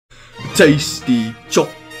tasty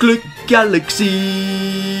chocolate galaxy.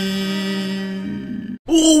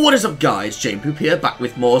 Oh, what is up guys, Jane Poop here, back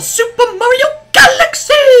with more Super Mario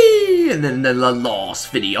Galaxy! And then in the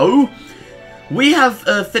last video, we have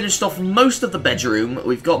finished off most of the bedroom.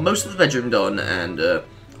 We've got most of the bedroom done, and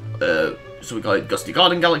so we got Gusty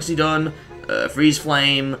Garden Galaxy done, Freeze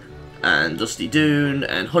Flame, and Dusty Dune,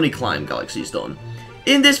 and Honey Climb Galaxy's done.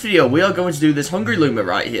 In this video, we are going to do this Hungry Luma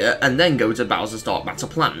right here, and then go to Bowser's Dark Matter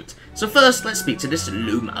Planet. So first, let's speak to this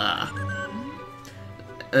Luma.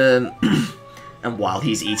 And while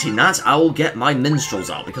he's eating that, I will get my minstrels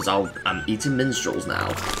out, because I'm eating minstrels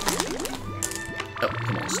now. Oh,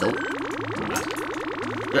 come on, still.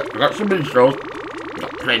 Yep, I got some minstrels.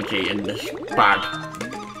 Got plenty in this bag.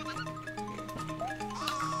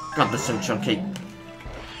 God, they're so chunky.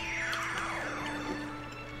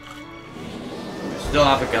 Still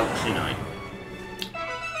have a Galaxy 9.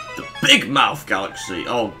 The Big Mouth Galaxy.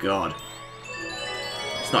 Oh god.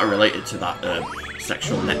 It's not related to that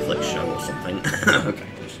sexual Netflix show or something. Okay.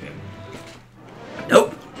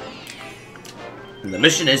 Nope. And the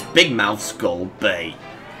mission is Big Mouth Skull Bay.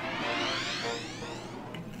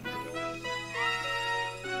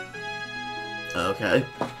 Okay.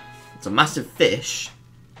 It's a massive fish.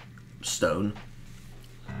 Stone.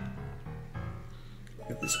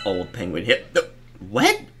 Got this old penguin here.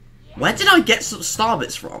 Where did I get some star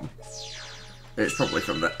bits from? It's probably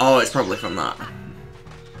from that. Oh, it's probably from that.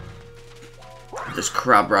 This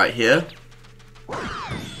crab right here.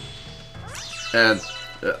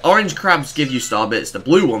 Orange crabs give you star bits. The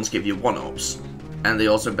blue ones give you 1-ups, and they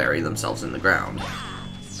also bury themselves in the ground.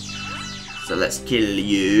 So let's kill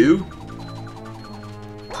you.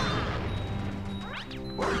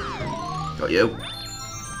 Got you.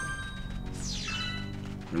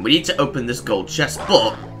 And we need to open this gold chest,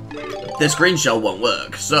 but this green shell won't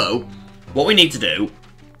work. So, what we need to do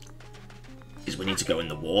is we need to go in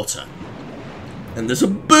the water. And there's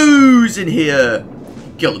some booze in here.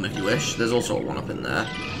 Kill them if you wish. There's also a 1-up in there.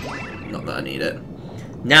 Not that I need it.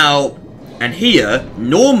 Now, and here,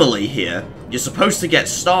 normally here, you're supposed to get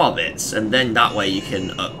star bits, and then that way you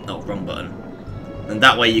can, oh, wrong button. And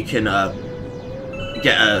that way you can,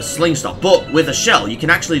 get a sling star. But with a shell, you can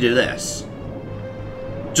actually do this.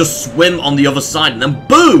 Just swim on the other side and then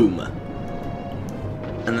boom!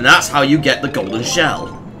 And then that's how you get the golden shell.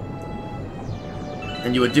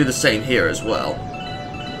 And you would do the same here as well.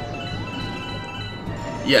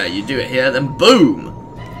 Yeah, you do it here, then boom!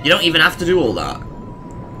 You don't even have to do all that.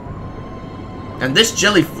 And this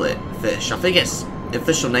jellyfish, I think its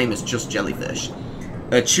official name is just jellyfish.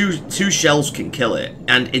 Two shells can kill it.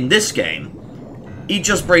 And in this game, it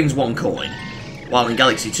just brings 1 coin. While in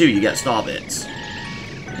Galaxy 2, you get star bits.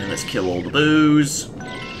 And let's kill all the booze.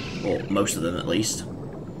 Or most of them, at least.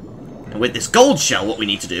 And with this gold shell, what we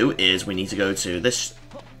need to do is we need to go to this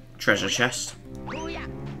treasure chest.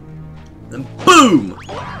 Then boom!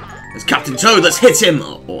 There's Captain Toad, let's hit him!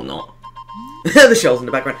 Or not. The shell's in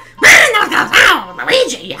the background.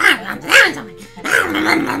 Weegee!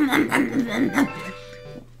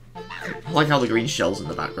 I like how the green shell's in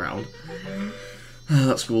the background.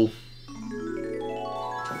 That's cool.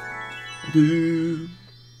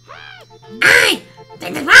 Hey!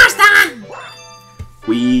 Take the power star!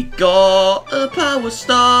 We got a power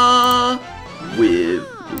star with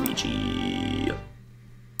Weegee.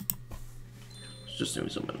 Just doing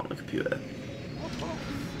something on the computer.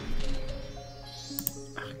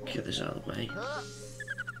 Get this out of the way.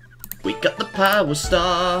 We got the power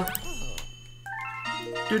star.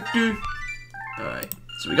 Alright,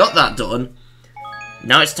 so we got that done.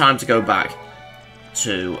 Now it's time to go back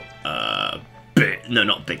to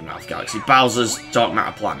not Big Mouth Galaxy, Bowser's Dark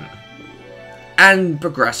Matter Planet, and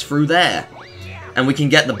progress through there. And we can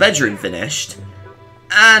get the bedroom finished,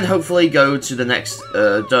 and hopefully go to the next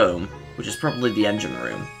dome, which is probably the engine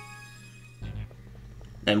room.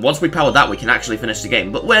 And once we power that, we can actually finish the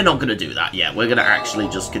game, but we're not going to do that yet. We're going to actually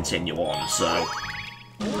just continue on, so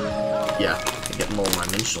yeah, get more of my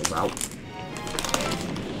minstrels out.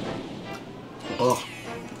 Ugh.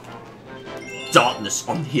 Darkness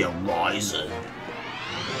on the horizon.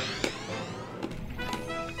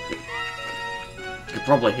 You could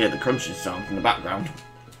probably hear the crunchy sound in the background.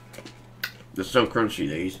 They're so crunchy,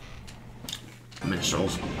 these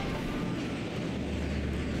minstrels.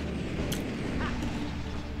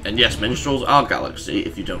 And yes, minstrels are Galaxy,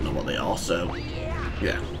 if you don't know what they are, so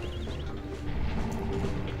yeah.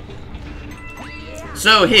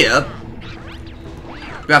 So here,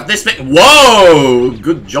 we have this bit. Whoa!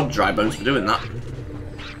 Good job, Dry Bones, for doing that.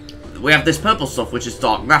 We have this purple stuff, which is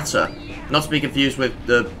Dark Matter. Not to be confused with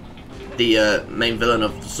the main villain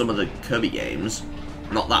of some of the Kirby games.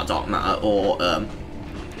 Not that Dark Matter, or, I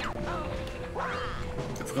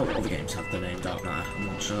forgot what other games have the name Dark Matter, I'm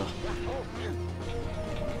not sure.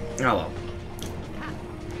 Oh well.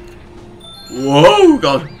 Whoa,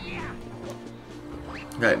 God!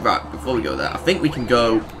 Okay, right, before we go there, I think we can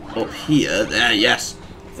go up here, there, yes,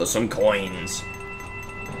 for some coins.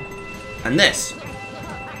 And this.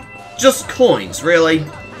 Just coins, really?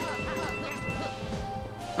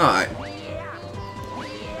 Alright.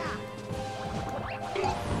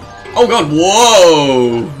 Oh god,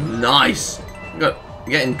 whoa! Nice! I'm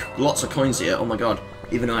getting lots of coins here, oh my god.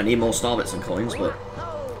 Even though I need more star bits and coins, but...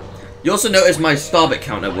 You also noticed my star bit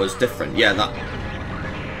counter was different, yeah, that...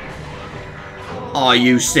 Are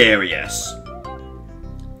you serious?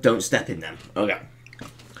 Don't step in them. Okay.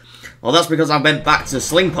 Well, that's because I went back to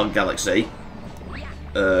Slingpog Galaxy,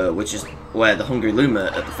 which is where the Hungry Luma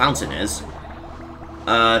at the fountain is,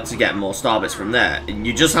 to get more starbits from there. And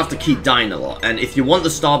you just have to keep dying a lot. And if you want the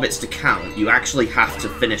starbits to count, you actually have to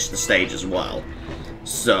finish the stage as well.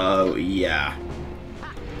 So, yeah.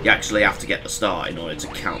 You actually have to get the star in order to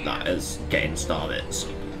count that as getting starbits.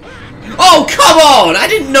 Oh, come on! I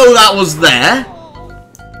didn't know that was there!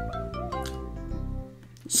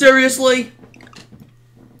 Seriously?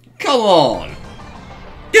 Come on!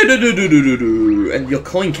 And your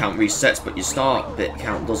coin count resets, but your star bit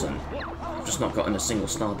count doesn't. I've just not gotten a single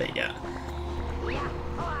star bit yet.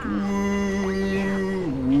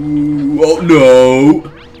 Oh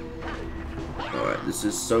no! Alright, this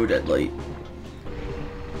is so deadly.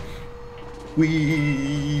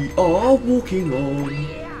 We are walking on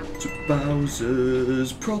to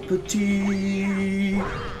Bowser's property.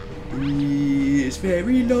 It's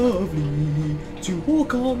very lovely to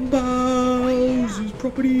walk on Bowser's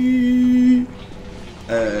property,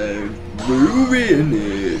 and ruin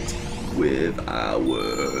it with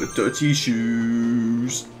our dirty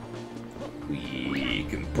shoes. We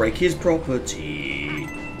can break his property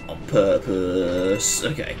on purpose.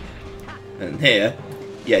 Okay, and here,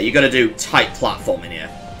 yeah, you gotta do tight platforming here.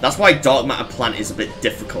 That's why Dark Matter Plant is a bit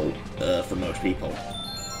difficult for most people.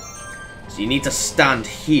 So you need to stand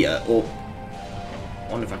here, or... I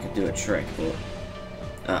wonder if I could do a trick, but...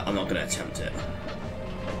 I'm not going to attempt it.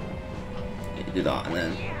 You do that, and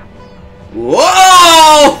then... Whoa!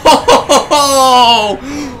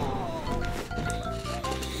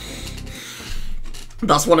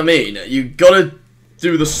 That's what I mean. You gotta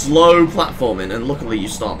do the slow platforming, and luckily you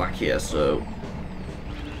start back here, so...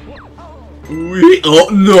 Oh,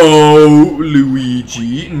 no!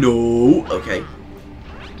 Luigi, no! Okay.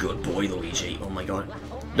 Good boy, Luigi. Oh my god.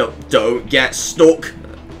 No, don't get stuck.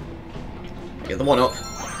 Get the one up.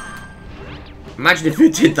 Imagine if you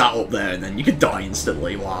did that up there and then you could die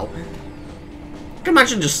instantly. Wow. I can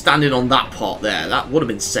imagine just standing on that part there. That would have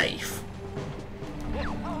been safe.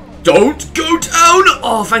 Don't go down!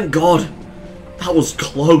 Oh, thank god. That was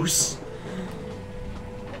close.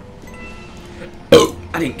 Oh,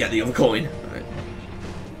 I didn't get the other coin. Right.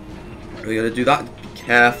 We gotta do that. Be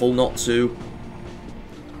careful not to.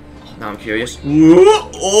 Now I'm curious. Oh!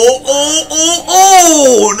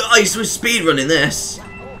 Nice, we're speedrunning this.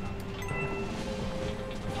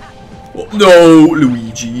 Oh, no,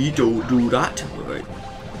 Luigi, don't do that. Right.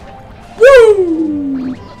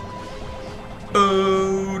 Woo!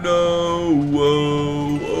 Oh no!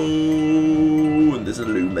 Whoa! Oh! And there's a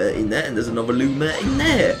Luma in there, and there's another Luma in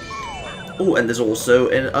there. Oh, and there's also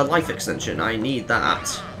a life extension. I need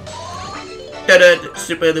that.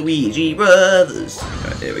 Super Luigi Brothers.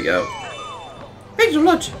 Right, here we go. Thanks a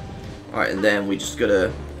lot. Alright, and then we just gotta...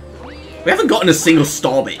 We haven't gotten a single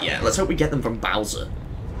star bit yet. Let's hope we get them from Bowser.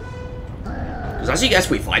 Because as you guess,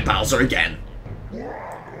 we fight Bowser again.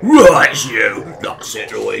 Right, you. That's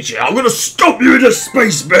it, Luigi. I'm gonna stop you in the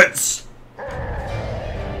space bits.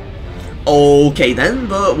 Okay then,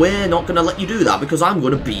 but we're not gonna let you do that because I'm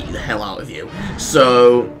gonna beat the hell out of you.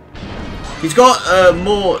 So... He's got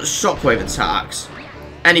more shockwave attacks,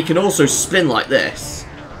 and he can also spin like this.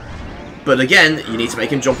 But again, you need to make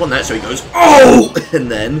him jump on that, so he goes, oh! And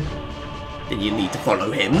then you need to follow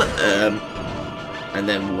him, and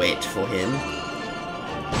then wait for him.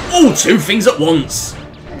 Oh, two things at once!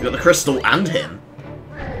 You got the crystal and him.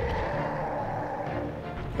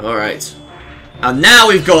 Alright. And now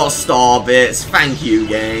we've got star bits. Thank you,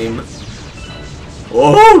 game.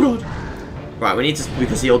 Oh, God. Right, we need to,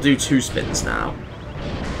 because he'll do two spins now.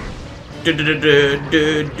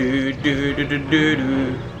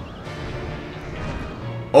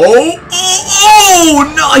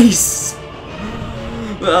 Oh, nice!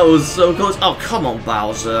 That was so close. Oh, come on,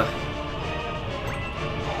 Bowser.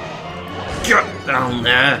 Get down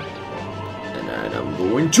there. And then I'm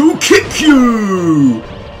going to kick you.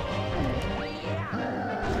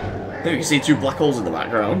 There you can see two black holes in the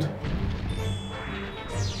background.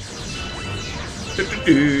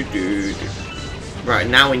 Right,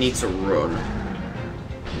 now we need to run.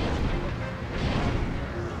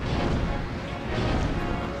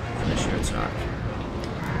 Finish your attack.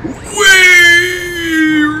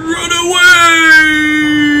 Whee! Run away!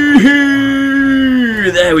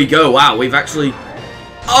 There we go. Wow, we've actually...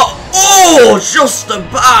 Oh, just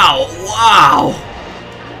about! Wow!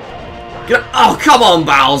 Oh, come on,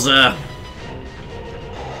 Bowser!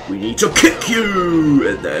 We need to kick you!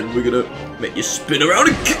 And then we're gonna make you spin around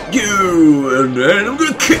and kick you! And then I'm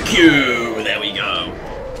gonna kick you! There we go.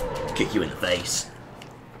 Kick you in the face.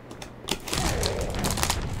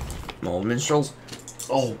 More minstrels.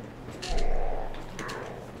 Oh.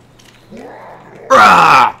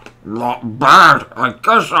 Ah! Not bad. I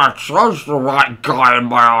guess I chose the right guy in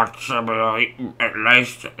my artillery. At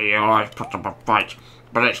least he always puts up a fight.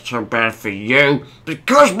 But it's too bad for you,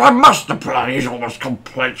 because my master plan is almost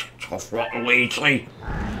complete. Tough luck, Weegee.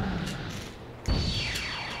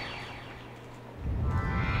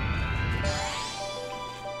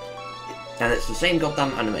 And it's the same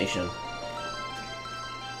goddamn animation.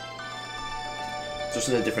 Just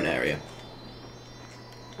in a different area.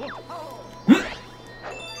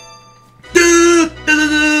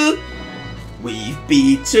 We've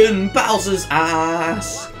beaten Bowser's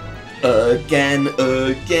ass! Again,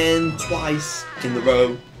 twice in the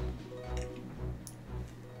row.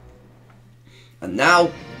 And now,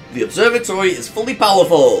 the observatory is fully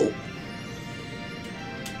powerful!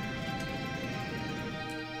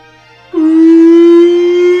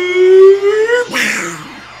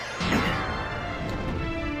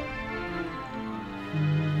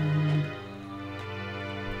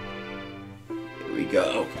 Here we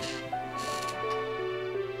go.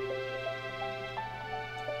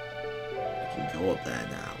 Go up there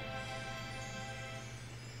now.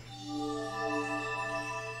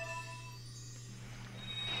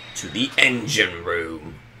 To the engine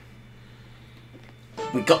room.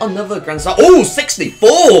 We got another Grand Star. Oh,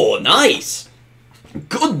 64! Nice!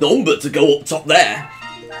 Good number to go up top there.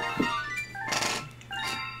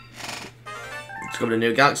 Let's go to a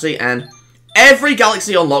new galaxy, and every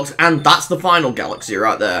galaxy unlocked, and that's the final galaxy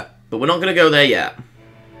right there. But we're not going to go there yet.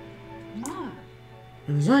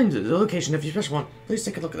 Designed the location of your special one. Please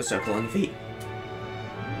take a look at the circle on your feet.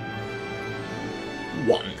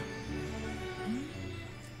 1.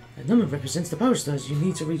 The number represents the power stars you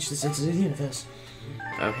need to reach the center of the universe.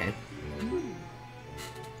 Okay.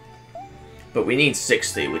 But we need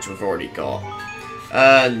 60, which we've already got.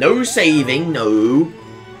 No saving, no.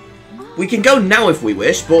 We can go now if we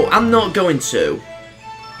wish, but I'm not going to.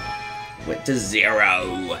 Went to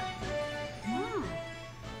 0.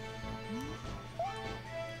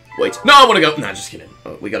 Wait, no, I want to go. Nah, just kidding.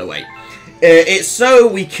 Oh, we gotta wait. It's so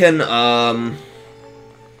we can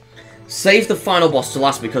save the final boss to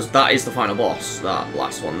last, because that is the final boss. That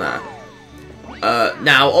last one there.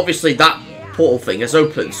 Now, obviously, that portal thing is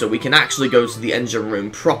open, so we can actually go to the engine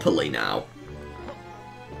room properly now.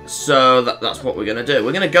 So that's what we're gonna do.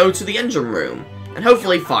 We're gonna go to the engine room and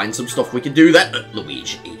hopefully find some stuff we can do there.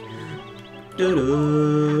 Luigi.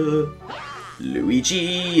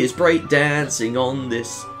 Luigi is breakdancing on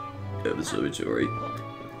this observatory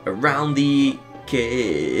around the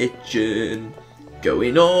kitchen,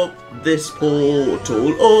 going up this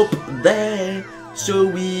portal up there so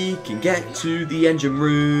we can get to the engine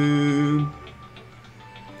room.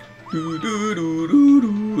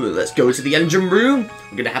 Let's go to the engine room.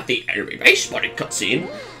 We're gonna have the enemy base spotted cutscene.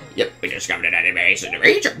 Yep, we discovered an enemy base in the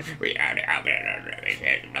region. We have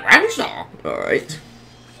the Grand Star. Alright.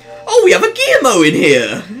 Oh, we have a Guillermo in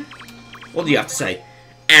here. What do you have to say?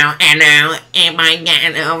 Oh, hello, if I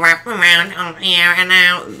get a wrap around on here and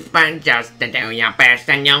out, but just to do your best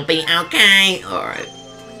and you'll be okay. Alright.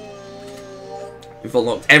 We've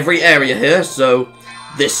unlocked every area here, so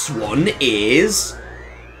this one is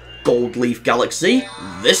Gold Leaf Galaxy.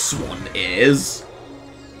 This one is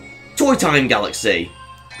Toy Time Galaxy.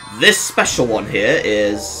 This special one here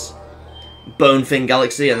is Bone Fin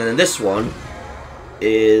Galaxy, and then this one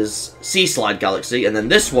is Sea Slide Galaxy, and then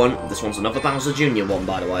this one's another Bowser Jr. one,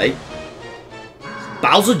 by the way.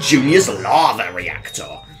 Bowser Jr.'s Lava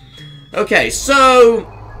Reactor. Okay, so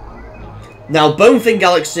now Bone Fin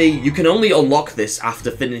Galaxy, you can only unlock this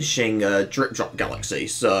after finishing Drip Drop Galaxy,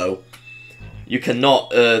 so you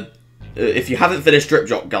cannot, if you haven't finished Drip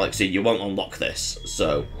Drop Galaxy, you won't unlock this,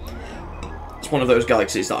 so it's one of those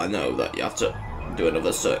galaxies that I know that you have to do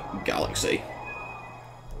another galaxy.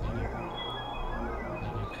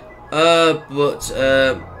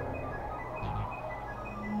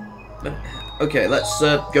 Okay, let's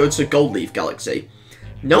go to Gold Leaf Galaxy.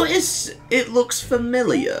 Notice it looks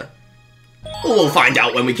familiar. Well, we'll find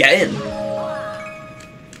out when we get in.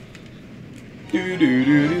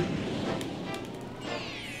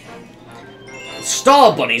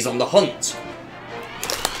 Star Bunny's on the hunt.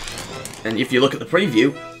 And if you look at the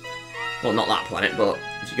preview, well, not that planet, but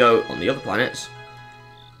if you go on the other planets,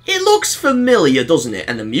 it looks familiar, doesn't it?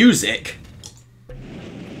 And the music.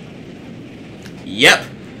 Yep.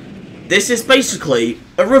 This is basically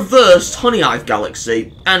a reversed Honey Hive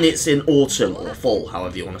Galaxy, and it's in autumn or fall,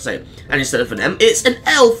 however you want to say it. And instead of an M, it's an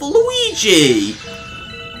L for Luigi.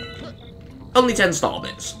 Only 10 star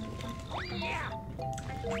bits.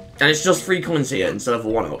 And it's just 3 coins here instead of a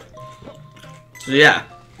 1-up. So yeah.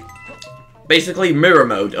 Basically mirror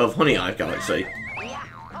mode of Honey Hive Galaxy.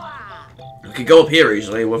 We could go up here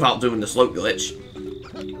easily without doing the slope glitch.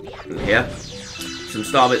 And here. Some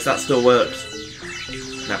star bits, that still works.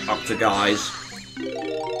 Now up to guys.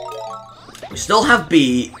 We still have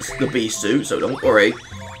the bee suit, so don't worry.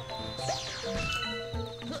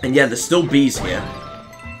 And yeah, there's still bees here.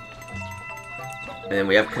 And then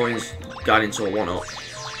we have coins going into a 1-up.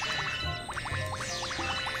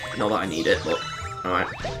 Not that I need it, but alright.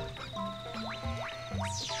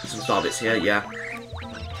 Some star bits here, yeah.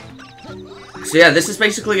 So yeah, this is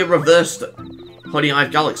basically a reversed Honey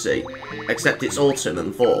Hive Galaxy, except it's autumn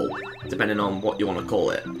and fall, depending on what you want to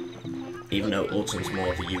call it. Even though autumn's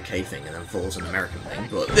more of a UK thing and then fall's an American thing,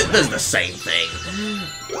 but there's the same thing.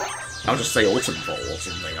 I'll just say autumn fall or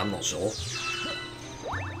something, I'm not sure.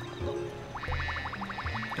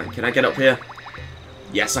 Can I get up here?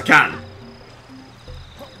 Yes, I can.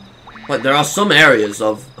 Like, there are some areas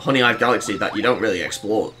of Honey Hive Galaxy that you don't really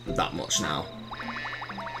explore that much now.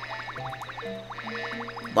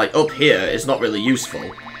 Like, up here is not really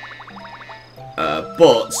useful.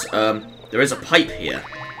 But there is a pipe here.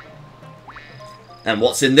 And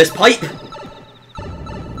what's in this pipe?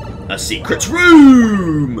 A secret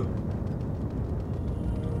room!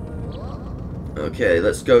 Okay,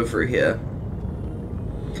 let's go through here.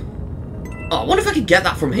 Oh, I wonder if I could get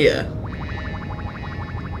that from here.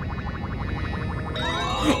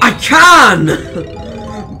 I can!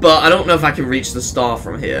 But I don't know if I can reach the star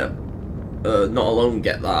from here. Not alone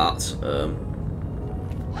get that.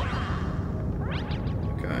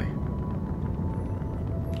 Okay.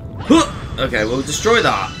 Okay, we'll destroy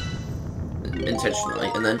that intentionally,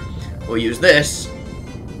 and then we'll use this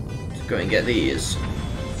to go and get these.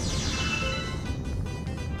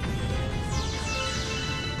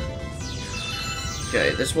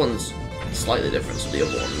 Okay, this one's slightly different to the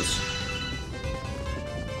other ones.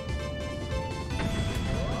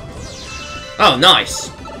 Oh,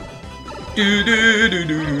 nice!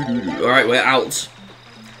 Alright, we're out.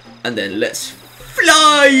 And then let's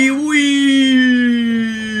fly! Whee!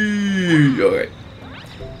 Alright.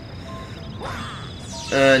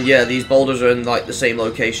 And yeah, these boulders are in like the same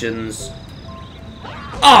locations.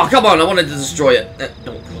 Oh, come on, I wanted to destroy it.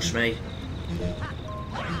 Don't push me.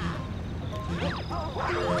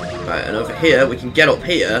 Right, and over here, we can get up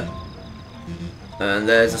here. And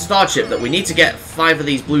there's a star chip that we need to get 5 of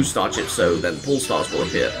these blue star chips, so then pool stars will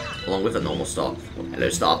appear, along with a normal star. Hello,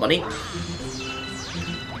 Star Bunny.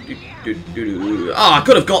 Oh, I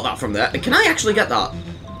could have got that from there. Can I actually get that?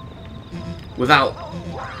 Without...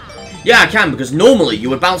 Yeah, I can, because normally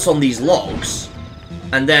you would bounce on these logs,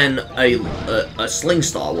 and then a sling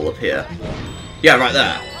star will appear. Yeah, right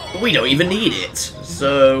there. But we don't even need it,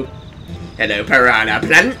 so... Hello, piranha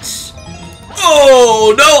plants.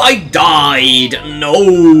 Oh, no, I died.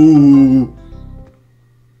 No.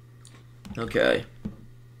 Okay.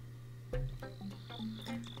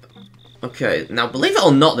 Okay, now believe it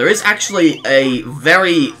or not, there is actually a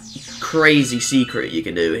very crazy secret you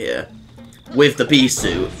can do here with the bee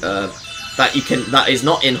suit that is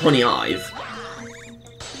not in Honey Hive,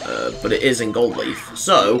 but it is in Gold Leaf.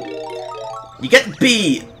 So you get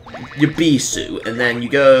your bee suit, and then you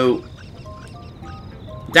go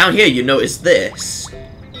down here. You notice this,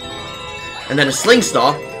 and then a sling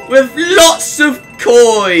star with lots of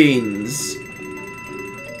coins.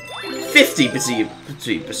 50 to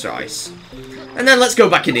be precise. And then let's go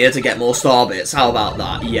back in here to get more star bits. How about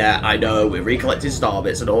that? Yeah, I know, we're recollecting star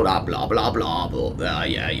bits and all that, blah, blah, blah, but,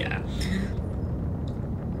 yeah.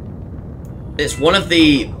 It's one of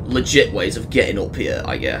the legit ways of getting up here,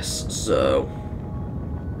 I guess, so...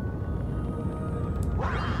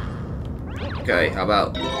 Okay, how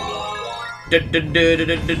about... Here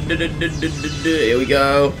we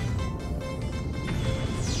go.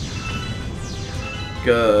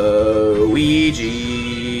 Go,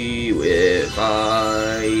 Weegee, we're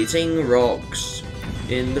fighting rocks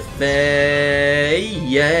in the face.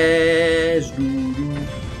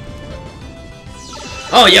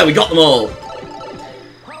 Oh yeah, we got them all!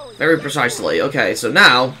 Very precisely. Okay, so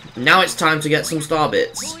now it's time to get some star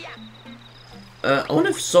bits. I wonder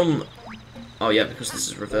if some... Oh yeah, because this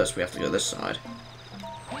is reversed, we have to go this side.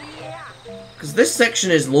 Because this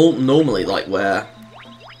section is normally like where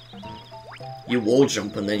you wall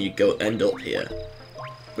jump and then you end up here.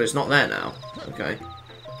 But it's not there now. Okay.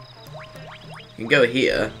 You can go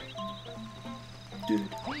here.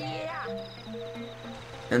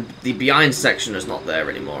 And the behind section is not there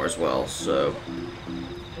anymore as well, so...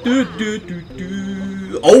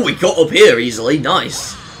 Oh, we got up here easily.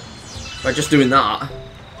 Nice. By just doing that.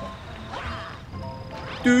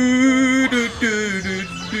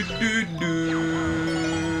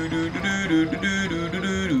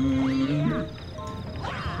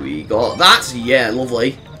 We got that. Yeah,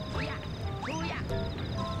 lovely.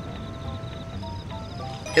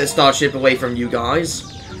 Get the starship away from you guys.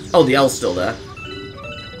 Oh, the L's still there.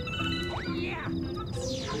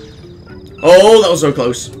 Oh, that was so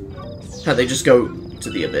close. How'd they just go to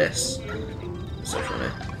the abyss? So funny.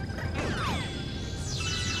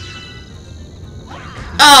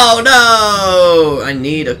 Oh no! I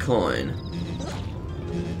need a coin.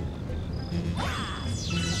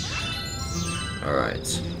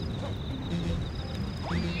 Alright.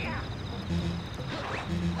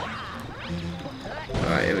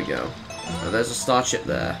 Alright, here we go. Now there's a starship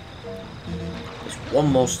there. There's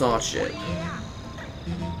one more starship.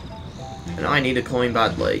 And I need a coin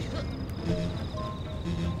badly.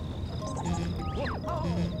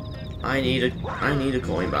 I need a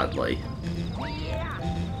coin badly.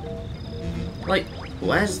 Like,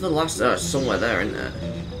 where's the last... somewhere there, isn't it?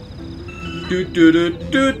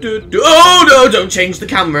 Oh no, don't change the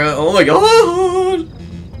camera. Oh my god.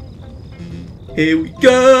 Here we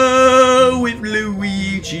go with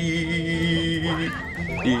Luigi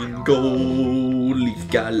in Gold Leaf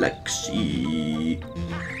Galaxy.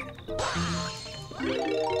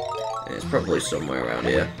 It's probably somewhere around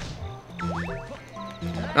here.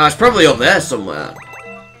 No, it's probably up there somewhere.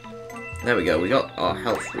 There we go, we got our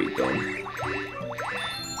health redone.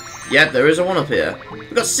 Yep, there is a one up here.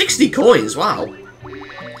 We've got 60 coins, wow.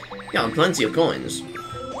 Yeah, and plenty of coins.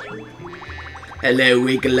 Hello,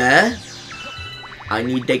 Wiggler. I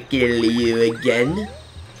need to kill you again.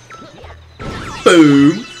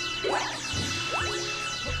 Boom.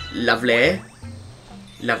 Lovely.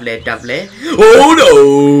 Lovely, lovely. Oh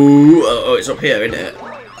no! Oh, it's up here, isn't it?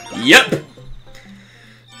 Yep!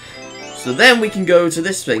 So then we can go to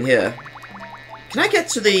this thing here. Can I get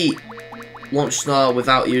to the launch star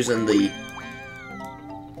without using the...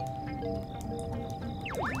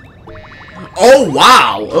 Oh,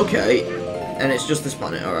 wow! Okay. And it's just this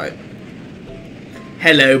planet, alright.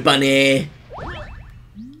 Hello, bunny!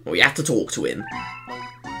 We have to talk to him.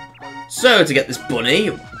 So, to get this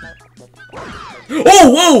bunny...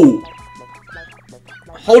 Oh, whoa!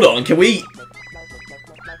 Hold on, can we...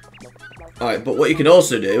 Alright, but what you can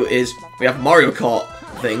also do is... We have Mario Kart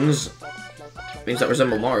things. Things that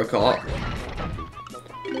resemble Mario Kart.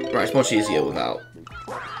 Right, it's much easier without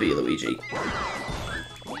B Luigi.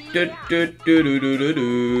 Let's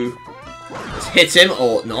hit him,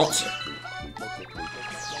 or not.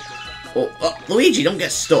 Oh, Luigi, don't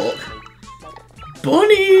get stuck.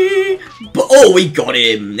 Bunny! Oh, we got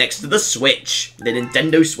him! Next to the Switch. The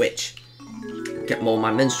Nintendo Switch. Get more of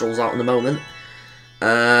my minstrels out in a moment.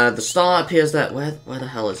 The star appears there. Where the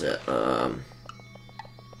hell is it?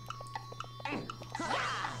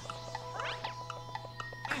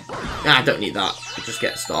 I don't need that. You just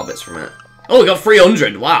get star bits from it. Oh, we got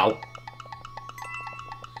 300. Wow.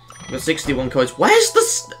 We got 61 coins. Where's the...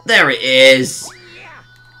 There it is.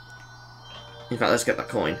 In fact, let's get that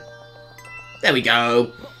coin. There we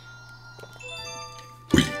go.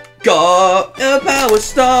 We got a power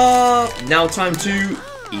star. Now time to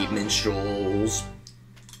eat minstrels.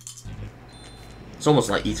 It's almost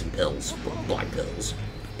like eating pills, but black pills.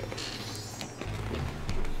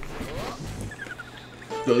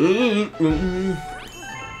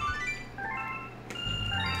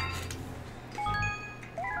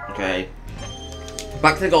 Okay.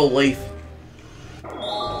 Back to the gold leaf.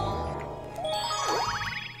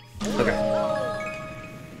 Okay.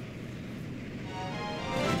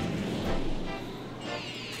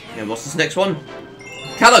 And what's this next one?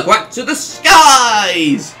 Calaquack to the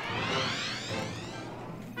skies!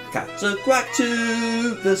 Calaquack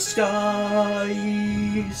to the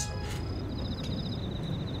skies!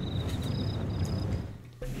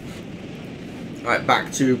 Alright,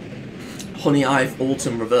 back to Honey Hive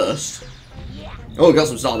Autumn Reversed. Oh, we got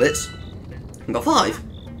some star bits. We got 5.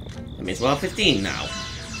 That means we'll have 15 now.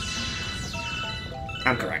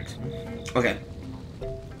 I'm correct. Okay.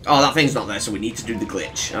 Oh, that thing's not there, so we need to do the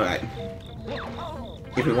glitch. Alright.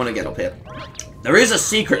 If we want to get up here. There is a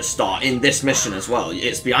secret star in this mission as well.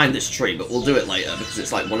 It's behind this tree, but we'll do it later because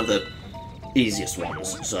it's like one of the easiest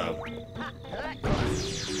ones, so.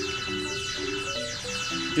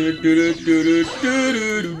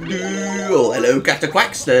 Oh, hello,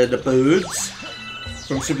 Cataquacks, the birds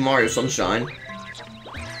from Super Mario Sunshine.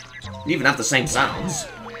 They even have the same sounds.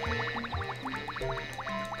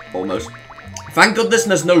 Almost. Thank goodness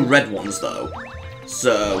there's no red ones, though.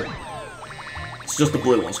 So, it's just the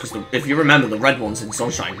blue ones, because if you remember, the red ones in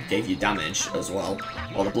Sunshine gave you damage as well.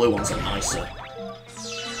 While the blue ones are nicer.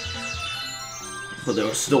 But they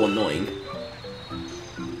were still annoying.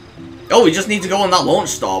 Oh, we just need to go on that launch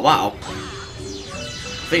star, wow.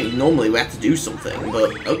 I think normally we have to do something,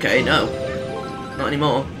 but okay, no. Not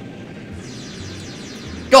anymore.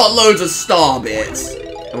 Got loads of star bits.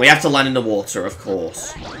 And we have to land in the water, of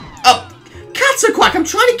course. Oh, Cataquack, I'm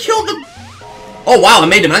trying to kill the... Oh, wow, I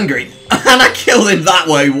made him angry. And I killed him that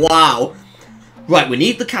way, wow. Right, we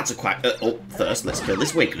need the Cataquack. First, let's kill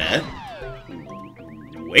this Wiggler.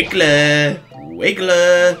 Wiggler.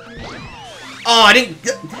 Wiggler. Oh, I didn't...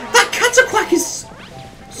 That Cataquack is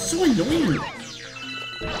so annoying.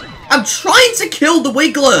 I'm trying to kill the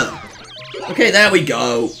Wiggler. Okay, there we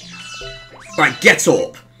go. Right, get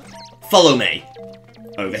up. Follow me.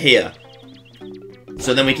 Over here.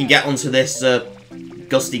 So then we can get onto this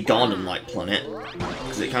Gusty Garden-like planet.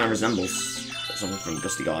 Because it kind of resembles something from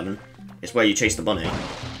Gusty Garden. It's where you chase the bunny.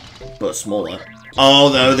 But smaller.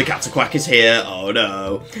 Oh no, the Cataquack is here. Oh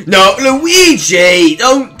no. No, Luigi!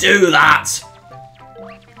 Don't do that!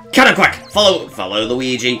 Cataquack! Follow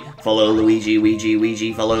Luigi. Follow Luigi,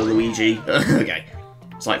 Weegee, follow Luigi. Okay.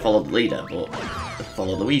 It's like follow the leader, but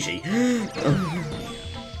follow Luigi.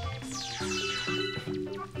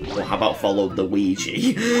 Or how about follow the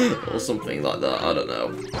Weegee? Or something like that, I don't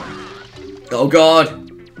know. Oh god!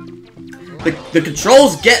 The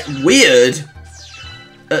controls get weird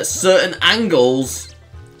at certain angles.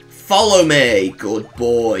 Follow me, good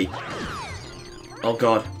boy. Oh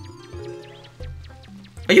god.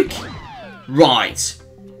 Are you right?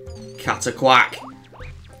 Cataquack.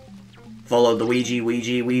 Follow the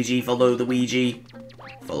Weegee, follow the Weegee.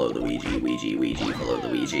 Follow the Weegee, follow the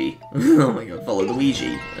Weegee. Oh my god, follow the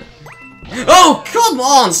Weegee. Oh, come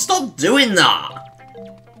on, stop doing that!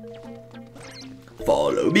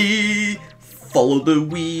 Follow me, follow the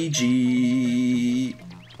Weegee.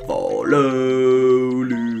 Follow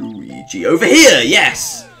Luigi. Over here,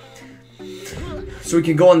 yes! So we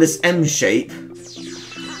can go on this M shape.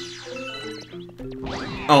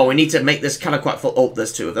 Oh, we need to make this Cataquack full. Oh,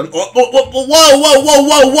 there's two of them. Oh, whoa, whoa, whoa, whoa, whoa, whoa,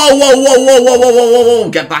 whoa, whoa, whoa, whoa, whoa, whoa, whoa, whoa, whoa,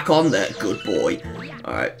 get back on there, good boy.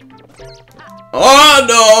 Alright. Oh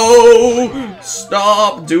no!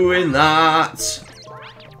 Stop doing that.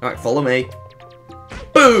 Alright, follow me.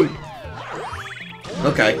 Boom!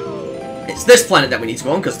 Okay. It's this planet that we need to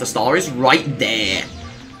go on because the star is right there.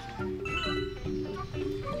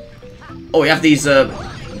 Oh, we have these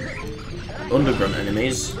underground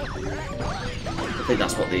enemies. I think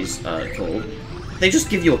that's what these are called. They just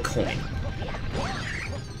give you a coin.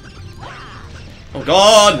 Oh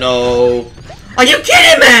god, no! Are you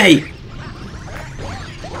kidding me?!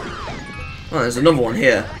 Oh, there's another one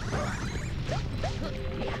here.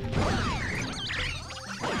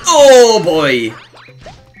 Oh boy!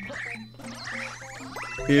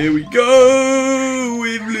 Here we go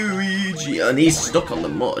with Luigi, and he's stuck on the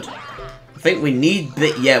mud. I think we need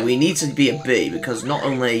B. Yeah, we need to be a B because not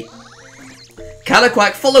only.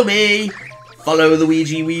 Cataquack, follow me! Follow the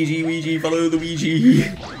Weegee, follow the Weegee.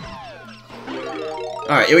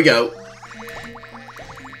 Alright, here we go.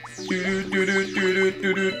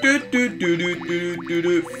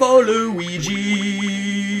 Follow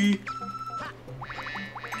Weegee.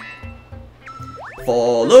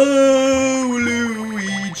 Follow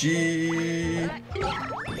Luigi.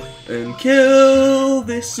 And kill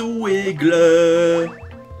this Wiggler.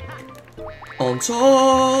 On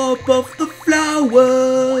top of the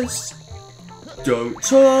flowers. Don't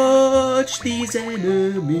touch these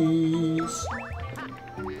enemies.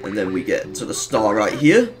 And then we get to the star right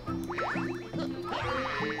here.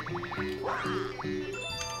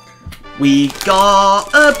 We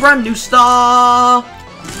got a brand new star.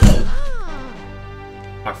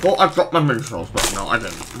 I thought I dropped my minstrels, but no, I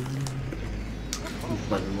didn't.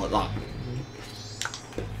 Like that.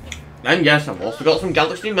 And yes, I've also got some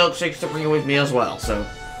Galaxy milkshakes to bring with me as well, so...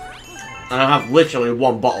 And I have literally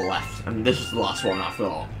one bottle left, and this is the last one I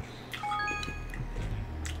thought.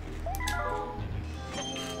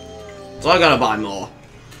 So I gotta buy more.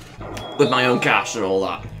 With my own cash and all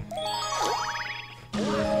that.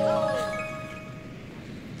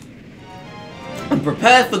 And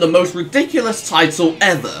prepare for the most ridiculous title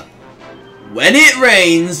ever. When it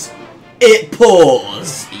rains, it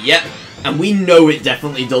pours. Yep, and we know it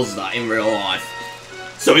definitely does that in real life.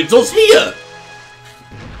 So it does here.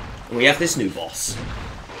 And we have this new boss.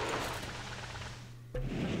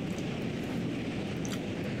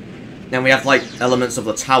 Then we have, like, elements of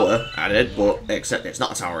the tower added, but except it's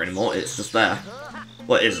not a tower anymore, it's just there.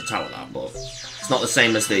 Well, it is a tower, that, but it's not the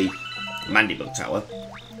same as the Mandybug Tower.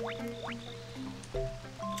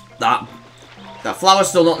 That flower's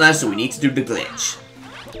still not there, so we need to do the glitch.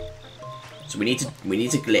 So we need to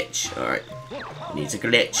glitch. Alright. We need to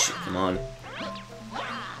glitch. Come on.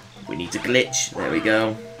 We need to glitch. There we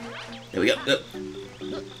go. There we go.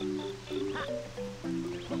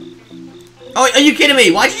 Oh, are you kidding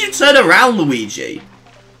me? Why did you turn around, Luigi?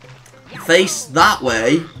 Face that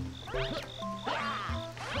way.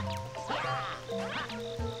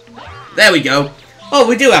 There we go. Oh,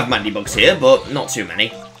 we do have Mandybugs here, but not too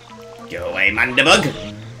many. Go away, Mandybug.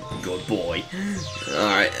 Good boy.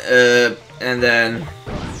 Alright, and then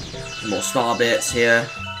more star bits here.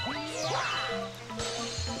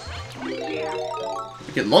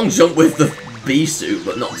 You can long jump with the bee suit,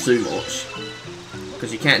 but not too much.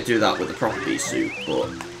 Because you can't do that with the proper bee suit, but...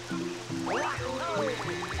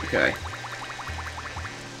 Okay.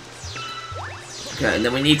 Okay, and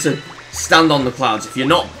then we need to stand on the clouds. If you're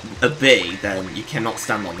not a bee, then you cannot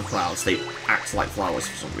stand on the clouds. They act like flowers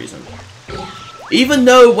for some reason. Even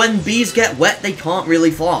though when bees get wet, they can't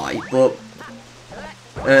really fly, but...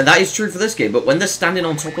 that is true for this game, but when they're standing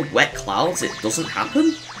on top of wet clouds, it doesn't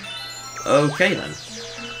happen? Okay, then.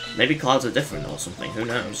 Maybe clouds are different or something, who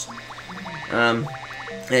knows?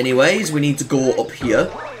 Anyways, we need to go up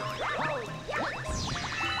here.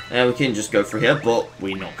 We can just go through here, but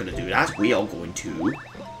we're not going to do that. We are going to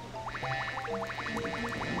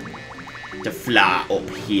fly up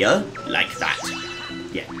here, like that.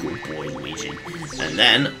 Yeah, good boy, Luigi. And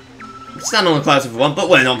then, stand on the clouds if we want, but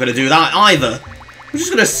we're not going to do that either. We're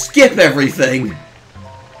just going to skip everything.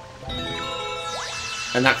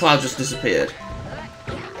 And that cloud just disappeared.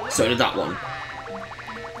 So did that one.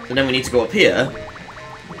 So then we need to go up here.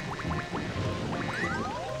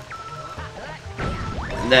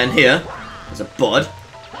 And then here, there's a bud.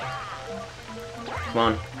 Come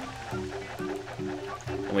on.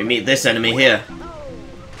 And we meet this enemy here.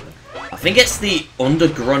 I think it's the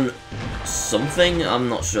Undergrunt something, I'm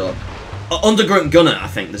not sure. Undergrunt Gunner, I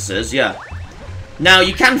think this is, yeah. Now,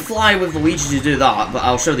 you can fly with Luigi to do that, but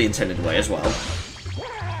I'll show the intended way as well.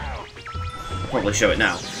 I'll probably show it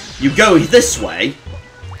now. You go this way,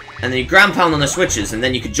 and then you ground pound on the switches, and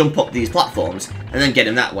then you can jump up these platforms, and then get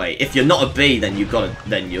in that way. If you're not a bee, then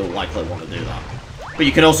you'll likely want to do that. But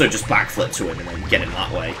you can also just backflip to him and then get him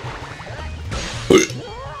that way.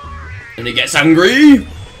 And he gets angry.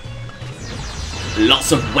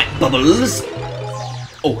 Lots of wet bubbles.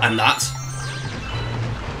 Oh, and that.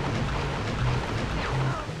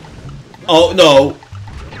 Oh, no.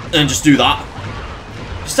 And just do that.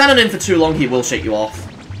 Stand on him for too long, he will shake you off.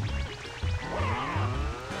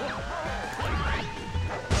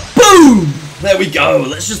 Boom! There we go.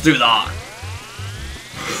 Let's just do that.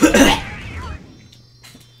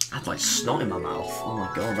 I have like snot in my mouth. Oh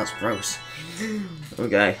my god, that's gross.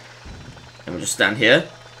 Okay. And we'll just stand here.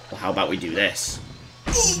 Well, how about we do this?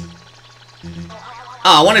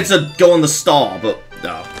 Ah, I wanted to go on the star, but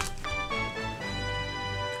no.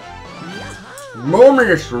 More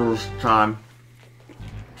ministers time.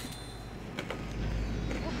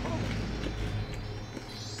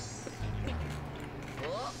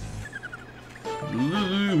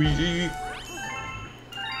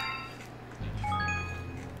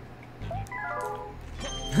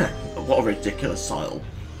 What a ridiculous title.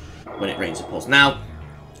 When it rains, it pours. Now,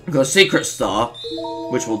 we've got a secret star,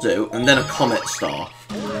 which we'll do, and then a comet star,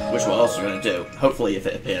 which we're also going to do. Hopefully, if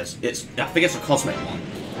it appears. I think it's a cosmic one.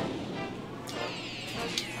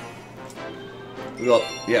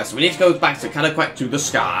 Yeah, so we need to go back to Cadaquac to the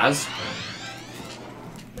skies.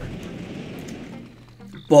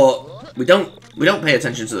 But we don't pay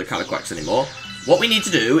attention to the Cadaquacs anymore. What we need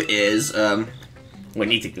to do is we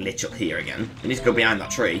need to glitch up here again. We need to go behind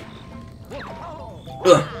that tree.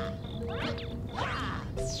 Ugh.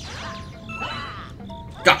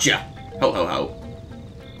 Gotcha! Ho ho ho.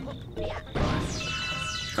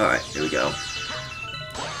 Alright, here we go.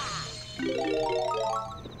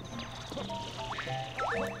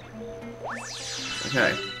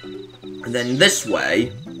 Okay. And then this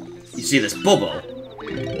way, you see this bubble.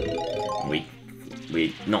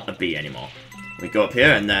 We not a bee anymore. We go up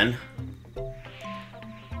here and then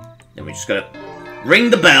we just gotta ring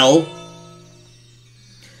the bell.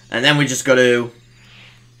 And then we just gotta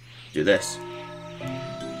do this.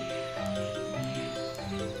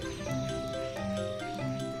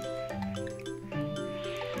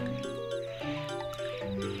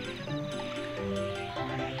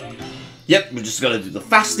 Yep, we're just gonna do the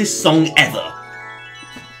fastest song ever.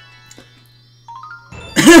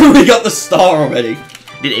 We got the star already.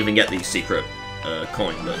 Didn't even get the secret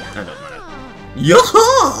coin, but I don't know.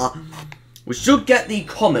 Yaha! We should get the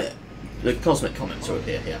comet, the cosmic comet to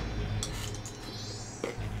appear here.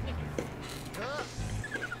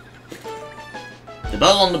 The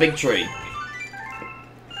bell on the big tree.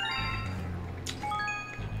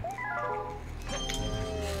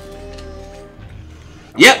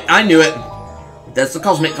 Yep, I knew it. There's the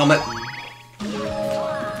cosmic comet.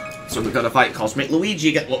 So we're gonna fight Cosmic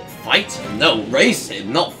Luigi. Look, fight him? No, race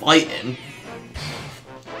him, not fight him.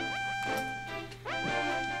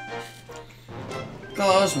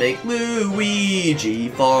 Cosmic Luigi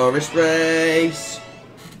Forest Race.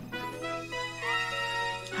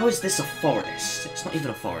 How is this a forest? It's not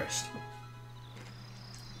even a forest.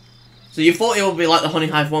 So you thought it would be like the Honey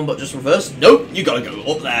Hive one, but just reversed? Nope, you gotta go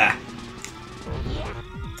up there.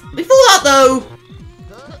 Before that, though,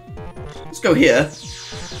 let's go here.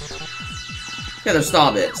 Get those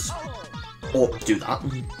star bits. Or do that.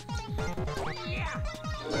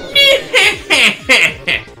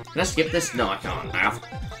 Can I skip this? No, I can't. I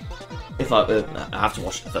have to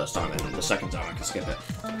watch it the first time, and the second time I can skip it.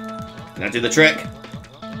 Can I do the trick?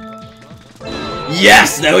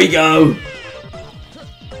 Yes! There we go!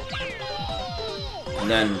 And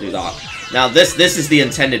then do that. Now, this is the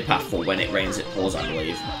intended path for when it rains, it pours, I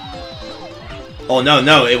believe. Oh,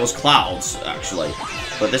 no, it was clouds, actually.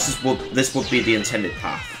 But this would be the intended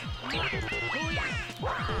path.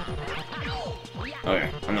 Okay,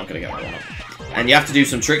 I'm not gonna get that one up. And you have to do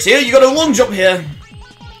some tricks here. You got a long jump here.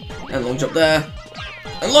 And long jump there.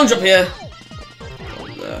 And long jump here.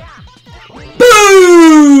 There.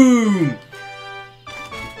 Boom!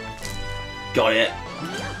 Got it.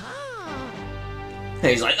 And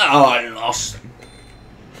he's like, oh, I lost.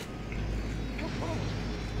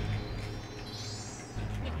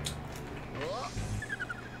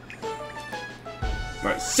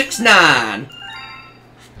 Right, 6-9.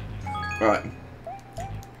 Right.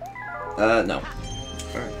 No.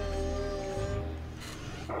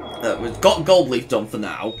 Alright. We've got Gold Leaf done for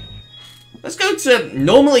now. Let's go to...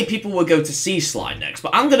 Normally people would go to Sea Slide next,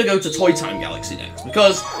 but I'm gonna go to Toy Time Galaxy next,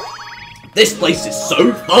 because this place is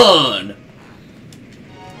so fun!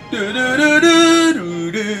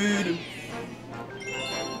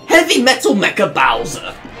 Heavy Metal Mecha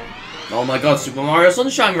Bowser! Oh my god, Super Mario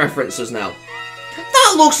Sunshine references now.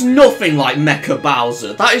 That looks nothing like Mecha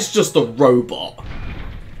Bowser. That is just a robot.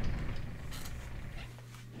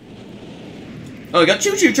 Oh, we got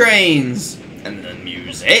choo-choo trains! And the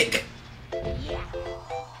music.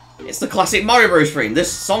 It's the classic Mario Bros. Theme.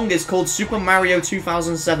 This song is called Super Mario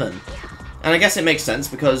 2007. And I guess it makes sense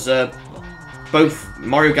because both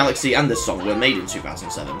Mario Galaxy and this song were made in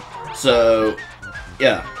 2007. So,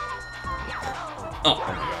 yeah. Oh, oh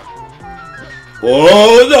my god.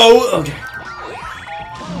 Oh, no! Okay.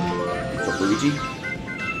 Drop Luigi.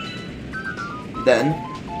 Then,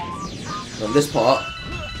 on this part.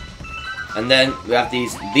 And then we have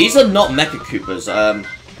these. These are not Mecha Koopas. I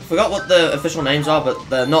forgot what the official names are, but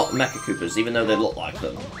they're not Mecha Koopas, even though they look like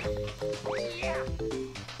them.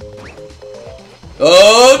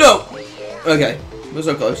 Oh no! Okay, we're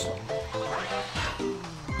so close.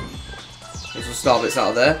 There's some star bits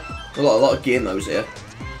out of there. A lot of gear modes here.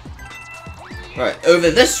 Right, over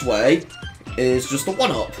this way is just a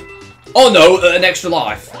 1-up. Oh no, an extra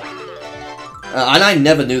life. And I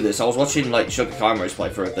never knew this. I was watching like Sugar Kaima's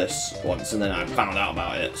playthrough of this once, and then I found out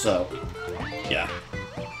about it. So, yeah.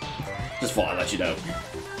 Just thought I'd let you know.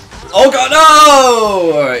 Oh god,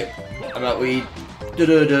 no! All right. How about we? We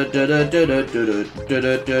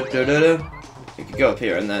could go up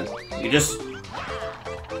here, and then we could just.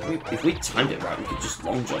 If we timed it right, we could just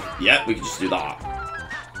long jump. Yeah, we could just do that.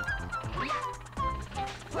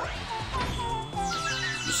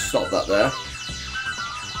 Just stop that there.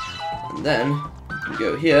 And then, we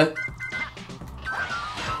go here.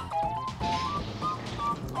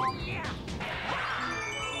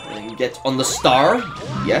 And get on the star.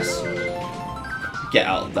 Yes. Get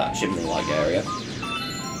out of that chimney-like area.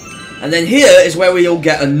 And then here is where we'll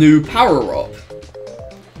get a new power-up.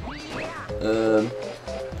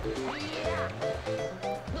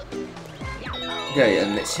 Okay,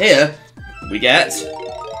 and it's here. We get...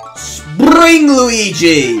 Spring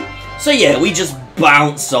Luigi! So yeah, we just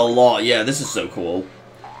bounce a lot. Yeah, this is so cool.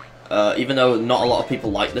 Even though not a lot of people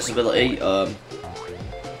like this ability,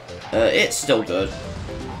 it's still good.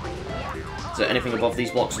 Is there anything above these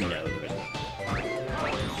blocks? No, there isn't.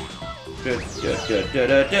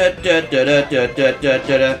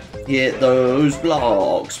 Hit those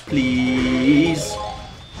blocks, please.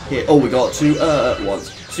 Hit. Oh, we got 2 at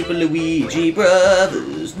once. Super Luigi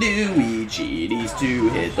Brothers. Luigi needs to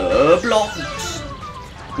hit the blocks.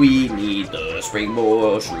 We need the spring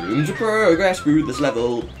mushroom to progress through this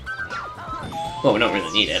level. Well, we don't really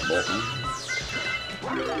need it, but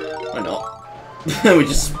why not? We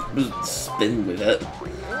just spin with it.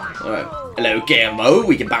 Alright. Hello, Gammo.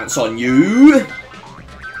 We can bounce on you.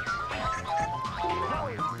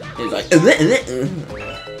 He's like,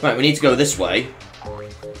 right, we need to go this way.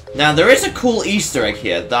 Now, there is a cool Easter egg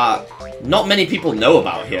here that not many people know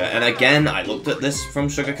about here. And again, I looked at this from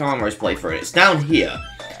Sugar Camaro's playthrough. It's down here.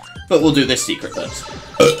 But we'll do this secret first.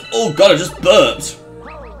 Oh god, I just burped.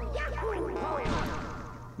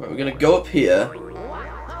 Right, we're gonna go up here.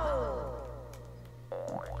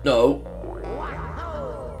 No.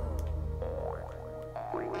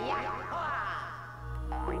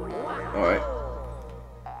 Alright.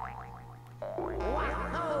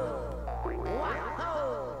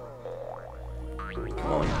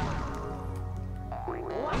 Come on.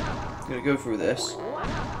 I'm gonna go through this.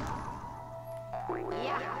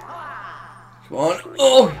 Come on.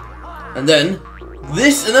 Oh! And then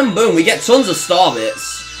this, and then boom, we get tons of star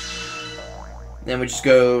bits. Then we just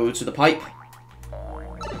go to the pipe.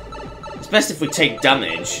 It's best if we take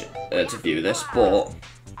damage to view this, but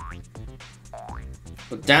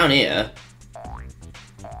down here,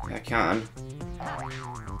 I can.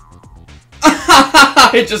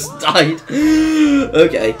 I just died.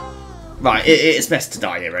 Okay. Right, it's best to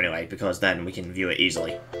die here anyway, because then we can view it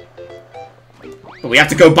easily. But we have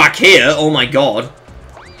to go back here, oh my god.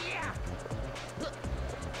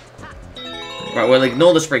 Right, we'll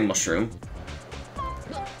ignore the spring mushroom.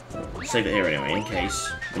 Save it here anyway, in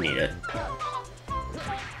case we need it.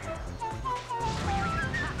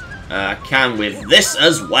 Can with this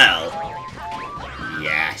as well.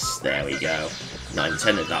 Yes, there we go. Not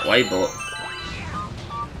intended that way, but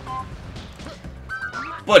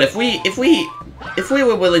if we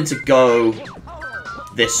were willing to go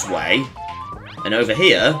this way and over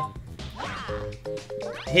here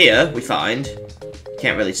we find,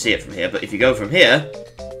 can't really see it from here, but if you go from here,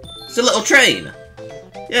 it's a little train.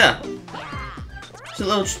 Yeah, it's a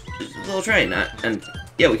little train, and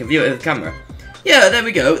yeah, we can view it with the camera. Yeah, there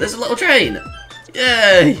we go. There's a little train.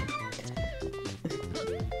 Yay!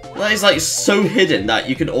 That is like so hidden that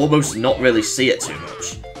you can almost not really see it too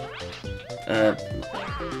much.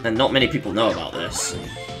 And not many people know about this.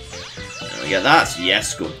 There we get that.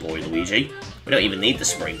 Yes, good boy, Luigi. We don't even need the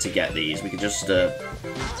spring to get these. We can just get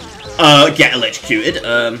electrocuted.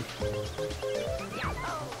 Alright,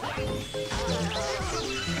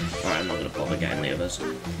 I'm not gonna bother getting the others.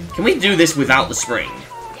 Can we do this without the spring?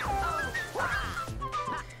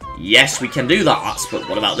 Yes, we can do that, but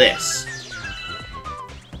what about this?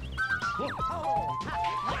 We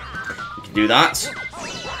can do that.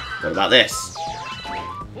 What about this?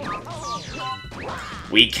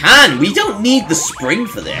 We can! We don't need the spring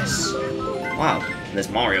for this. Wow, there's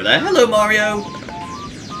Mario there. Hello, Mario!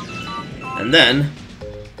 And then,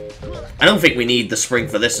 I don't think we need the spring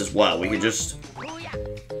for this as well. We can just...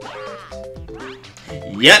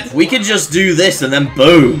 Yep, we can just do this and then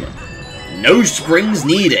boom! No springs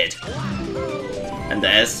needed. And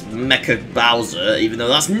there's Mecha Bowser, even though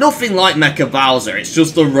that's nothing like Mecha Bowser, it's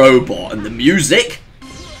just a robot. And the music?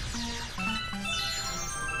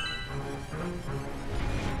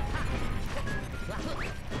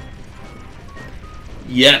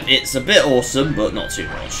 Yep, it's a bit awesome, but not too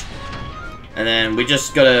much. And then we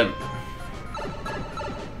just gotta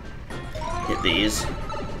hit these.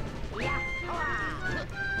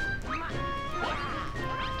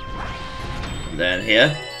 And then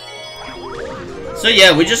here. So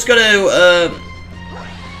yeah, we just gotta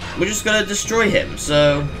destroy him.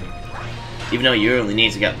 So even though you only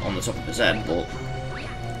need to get on the top of his head,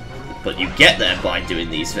 but you get there by doing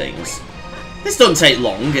these things. This doesn't take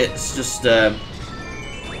long. It's just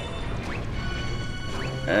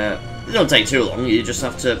it don't take too long, you just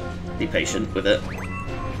have to be patient with it.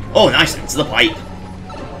 Oh, nice, into the pipe.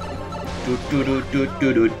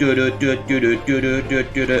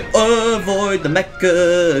 Avoid the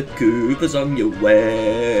Mecha Koopas on your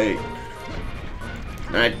way.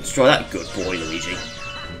 And I destroy that. Good boy, Luigi.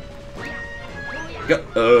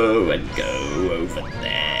 Go and go over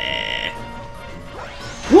there.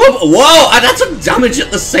 Whoa, whoa, and that took damage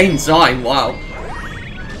at the same time, wow.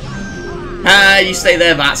 Ah, you stay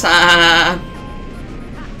there, Bats. Ah.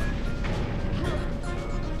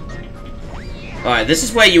 Alright, this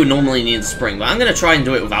is where you would normally need the spring, but I'm going to try and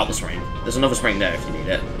do it without the spring. There's another spring there if you need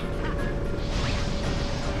it.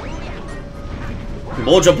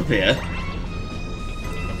 More jump up here.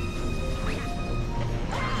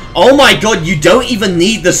 Oh my god, you don't even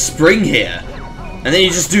need the spring here. And then you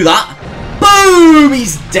just do that. Boom!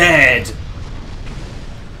 He's dead.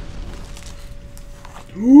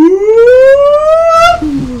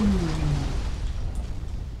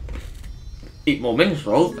 Eat more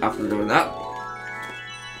minstrels after doing that.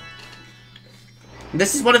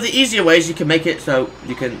 This is one of the easier ways you can make it so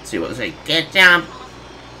you can see what they say. Good job.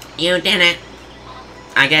 You did it.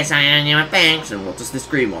 I guess I owe you a thanks. And what does this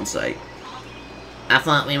green one say? I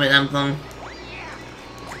thought we were done.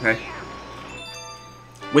 Okay.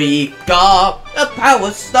 We got a power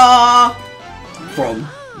star from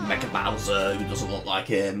Mecha Bowser, who doesn't look like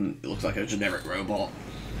him. It looks like a generic robot.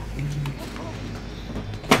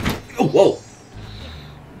 Oh, whoa.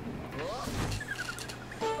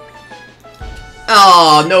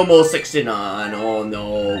 Oh, no more 69. Oh,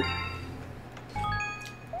 no.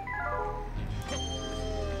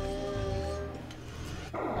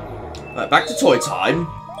 Right, back to toy time.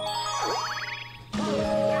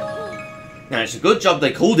 Now, it's a good job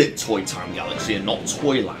they called it Toy Time Galaxy and not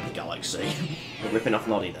Toyland Galaxy. We're ripping off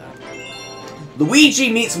Noddy there.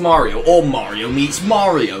 Luigi meets Mario, or Mario meets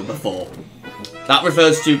Mario before. That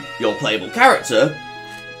refers to your playable character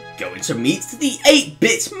going to meet the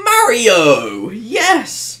 8-bit Mario!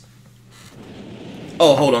 Yes!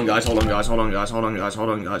 Oh, hold on, guys, hold on, guys, hold on, guys, hold on, guys, hold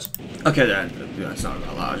on, guys. Okay, then. Yeah, sorry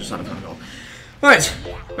about that, I just had a phone call. Right,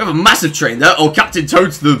 we have a massive train there. Oh, Captain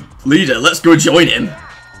Toad's the leader. Let's go join him.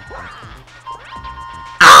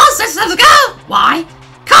 Oh, systems go! Why?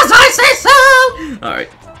 'Cause I say so! Alright.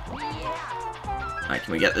 Alright,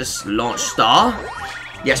 can we get this launch star?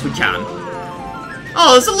 Yes, we can.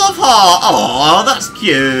 Oh, it's a love heart! Oh, that's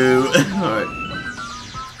cute! Alright.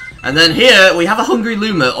 And then here, we have a Hungry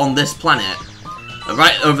Luma on this planet.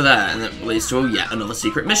 Right over there, and it leads to yet another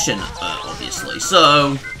secret mission, obviously.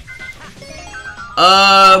 So...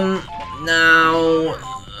 now...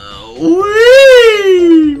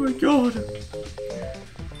 whee! My god.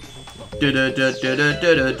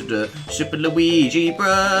 Super Luigi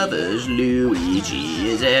Brothers, Luigi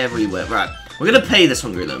is everywhere. Right, we're gonna pay this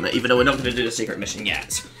Hungry Luma, even though we're not gonna do the secret mission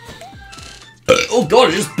yet. Oh god,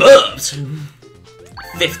 I just burped!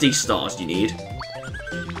 50 stars you need.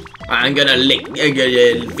 I'm gonna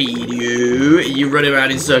feed you. You run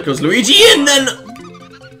around in circles, Luigi, and then...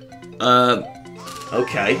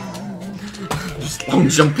 okay. Just long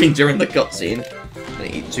jumping during the cutscene. Gonna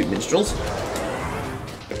eat 2 minstrels.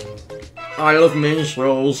 I love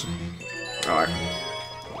minstrels. Alright.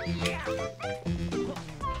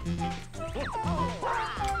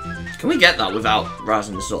 Can we get that without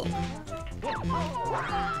rising this up?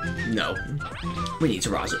 No. We need to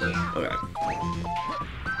rise it up. Okay.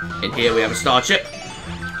 In here we have a star chip.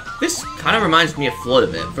 This kind of reminds me of Flood a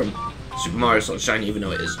bit from Super Mario Sunshine, even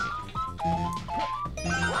though it is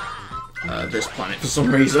this planet for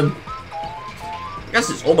some reason. I guess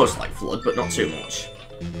it's almost like Flood, but not too much.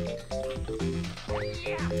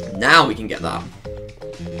 Now we can get that.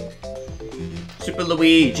 Super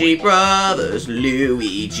Luigi Brothers,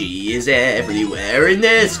 Luigi is everywhere in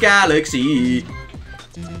this galaxy.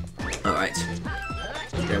 Alright.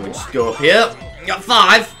 Then we just go up here. We got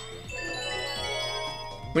 5.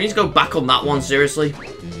 We need to go back on that one, seriously.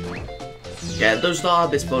 Get those star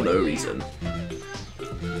bits for no reason.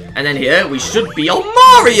 And then here, we should be on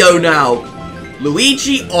Mario now!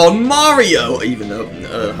 Luigi on Mario! Even though,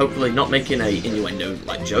 hopefully not making a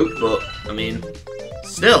innuendo-like joke, but, I mean,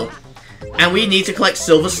 still. And we need to collect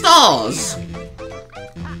silver stars!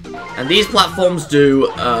 And these platforms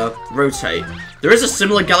do, rotate. There is a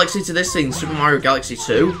similar galaxy to this in Super Mario Galaxy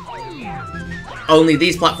 2. Only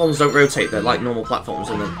these platforms don't rotate, they're like normal platforms,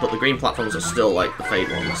 but the green platforms are still like the fade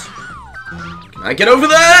ones. Can I get over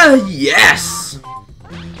there? Yes!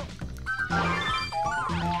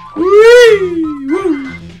 Whee!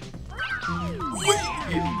 Woo!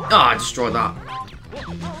 Ah, I destroyed that.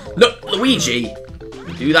 Look, Luigi!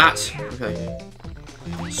 Do that. Okay.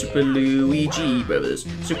 Super Luigi Brothers.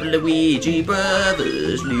 Super Luigi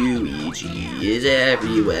Brothers. Luigi is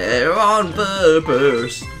everywhere on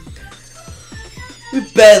purpose. We're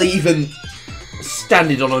barely even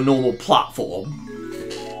standing on a normal platform.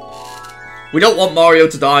 We don't want Mario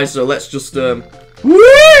to die, so let's just, woo!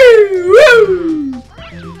 Woo!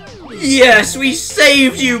 Yes, we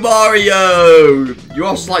saved you, Mario! You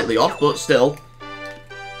are slightly off, but still.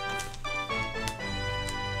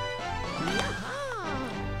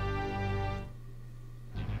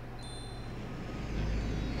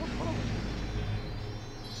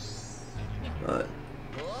 Right.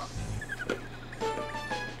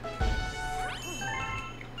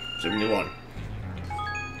 71.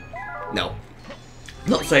 No.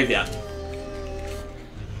 Not saved yet.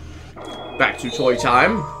 Back to toy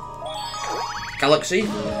time. Galaxy.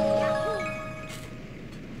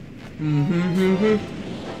 And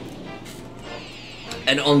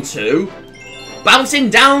onto Bouncing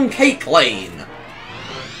Down Cake Lane.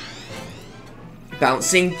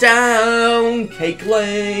 Bouncing down Cake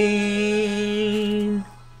Lane.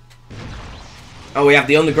 Oh, we have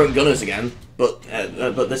the underground gunners again, but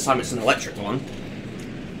this time it's an electric one.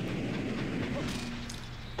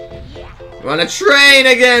 We're on a train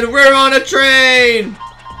again! We're on a train!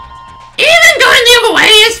 Even going the other way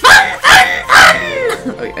is fun, fun,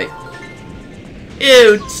 fun! Okay.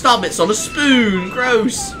 Ew, Starbits on a spoon!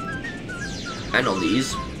 Gross! And on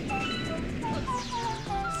these.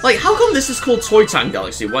 Like, how come this is called Toy Time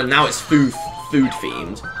Galaxy when now it's food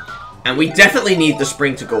themed? And we definitely need the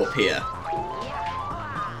spring to go up here.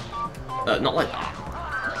 Not like that.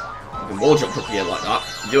 You can wall jump up here like that.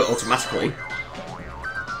 Do it automatically.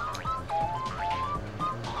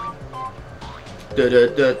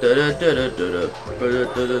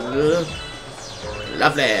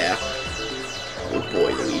 Lovely. Good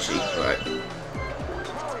boy, Luigi. Alright.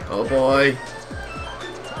 Oh boy.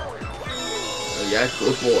 Oh yeah,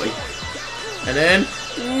 good boy. And then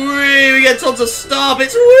whee, we get tons of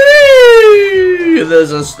Starbits. Whee!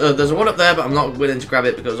 There's a one up there, but I'm not willing to grab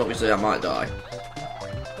it because obviously I might die.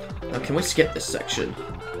 Now, can we skip this section?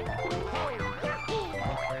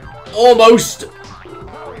 Almost.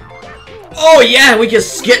 Oh yeah, we can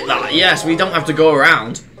skip that. Yes, we don't have to go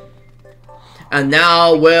around. And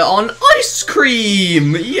now we're on ice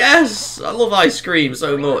cream. Yes, I love ice cream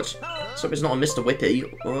so much. So it's not a Mr. Whippy,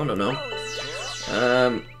 or I don't know.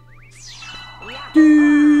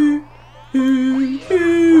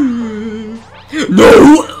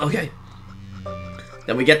 No. Okay.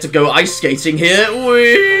 Then we get to go ice skating here.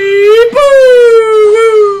 Whee,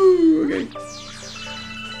 boo! Okay.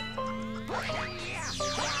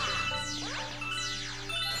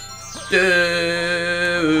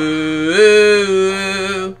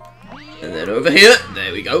 And then over here,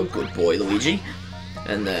 there we go, good boy Luigi.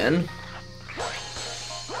 And then,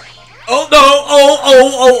 oh no,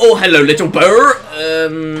 oh, hello little bird.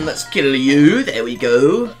 Let's kill you, there we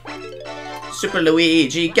go. Super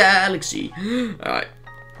Luigi Galaxy. Alright.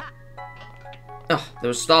 Oh, there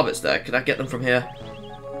was Starbits there, could I get them from here?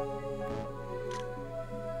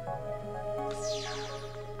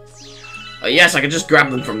 Oh yes, I can just grab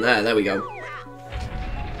them from there. There we go.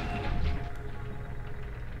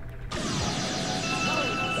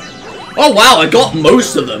 Oh wow, I got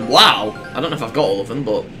most of them. Wow. I don't know if I've got all of them,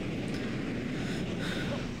 but...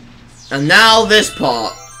 And now this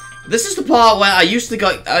part. This is the part where I used to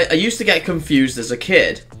get confused as a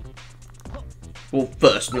kid. Well,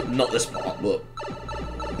 first, not this part, but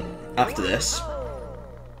after this.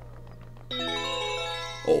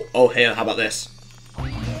 Oh, here, how about this?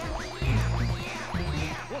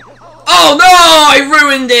 Oh no! I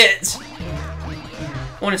ruined it!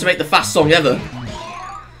 I wanted to make the fast song ever.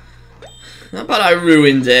 How about I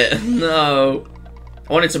ruined it? No.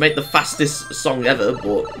 I wanted to make the fastest song ever,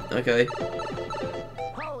 but okay.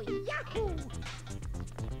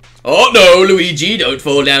 Oh no, Luigi, don't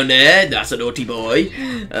fall down there. That's a naughty boy.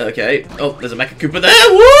 Okay. Oh, there's a Mecha Koopa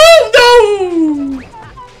there. Woo! No!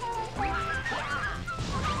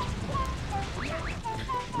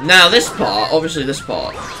 Now this part, obviously this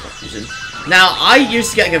part. Now, I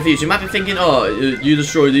used to get confused. You might be thinking, oh, you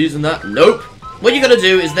destroy these and that. Nope. What you gotta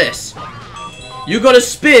do is this. You gotta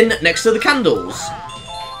spin next to the candles.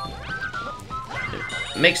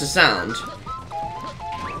 It makes a sound.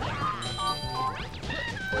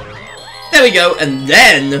 There we go. And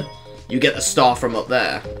then you get the star from up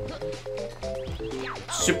there.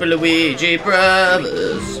 Super Luigi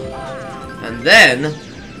Brothers. And then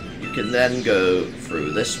you can then go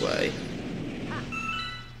through this way.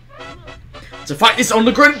 To fight this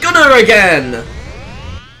underground gunner again! And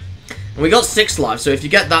we got 6 lives, so if you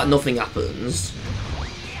get that, nothing happens.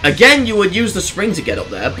 Again, you would use the spring to get up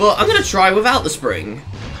there, but I'm gonna try without the spring.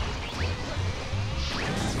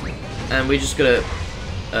 And we're just gonna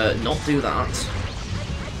not do that.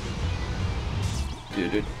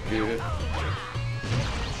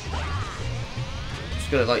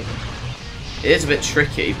 Just gonna like, it is a bit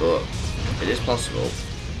tricky, but it is possible.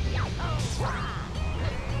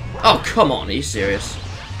 Oh, come on, are you serious?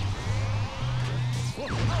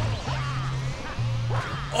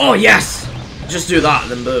 Oh, yes! Just do that,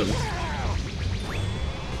 and then boom.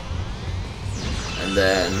 And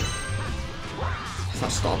then...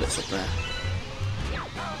 that Starbits up there.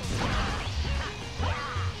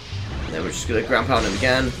 And then we're just gonna ground pound him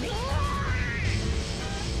again.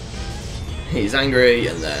 He's angry,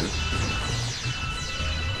 and then...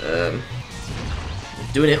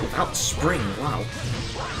 doing it without the spring, wow.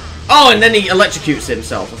 Oh, and then he electrocutes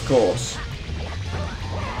himself, of course.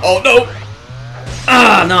 Oh, no!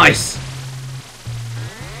 Ah, nice!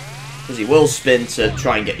 Because he will spin to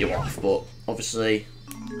try and get you off, but obviously,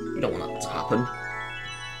 you don't want that to happen.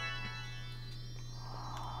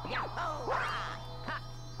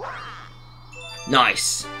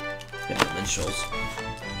 Nice! Get the minstrels.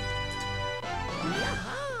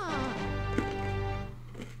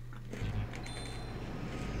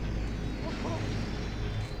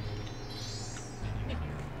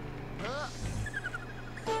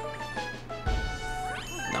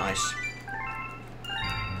 Nice.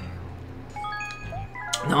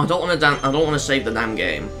 No, I don't want to. I don't want to save the damn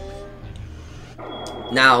game.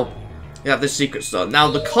 Now, you have this secret stone. Now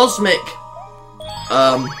the cosmic.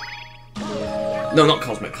 No, not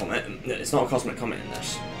cosmic comet. It's not a cosmic comet in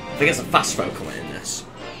this. I think it's a fast throw comet in this.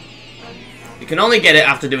 You can only get it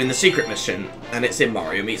after doing the secret mission, and it's in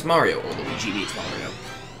Mario Meets Mario or Luigi Meets Mario.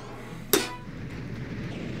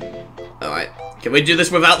 All right, can we do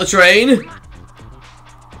this without the train?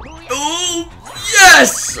 Oh,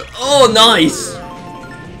 yes! Oh, nice!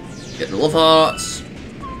 Get the love hearts.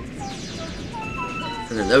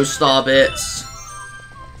 And then those star bits.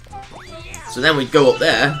 So then we'd go up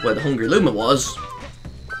there, where the Hungry Luma was.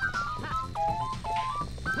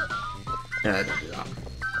 Don't do that.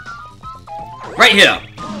 Right here!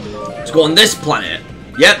 Let's go on this planet.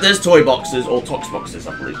 Yep, there's toy boxes, or tox boxes,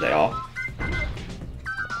 I believe they are.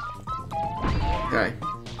 Okay.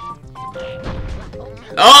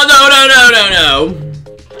 Oh, no!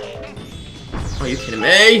 Are you kidding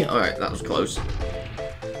me? Alright, that was close.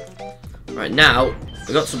 Right, now,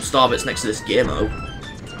 we got some star bits next to this Gizmo.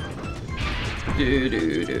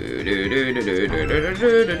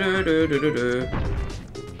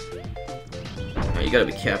 Right, you gotta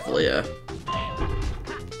be careful here.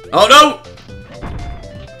 Oh, no!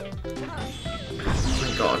 Oh, my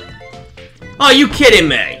God. Oh, are you kidding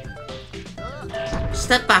me?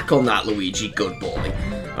 Step back on that, Luigi. Good boy.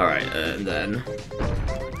 Alright, and then...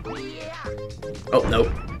 Oh, no.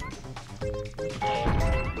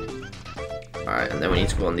 Alright, and then we need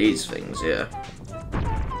to go on these things, yeah.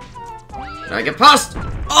 Can I get past?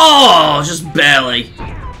 Oh, just barely.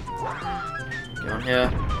 Get on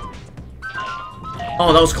here.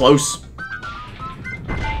 Oh, that was close.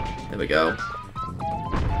 There we go.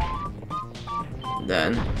 And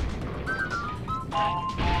then...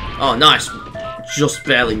 Oh, nice. Just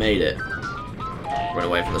barely made it. Run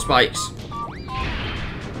away from the spikes.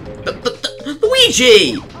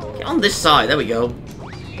 Luigi! Get on this side, there we go.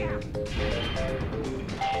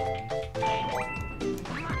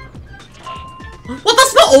 What,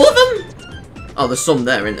 that's not all of them? Oh, there's some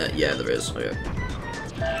there, isn't there? Yeah, there is. Okay.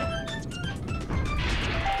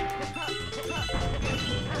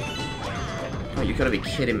 Oh, you gotta be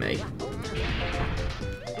kidding me.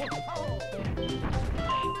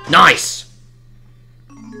 Nice!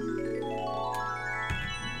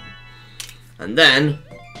 And then,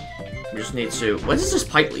 we just need to... Where does this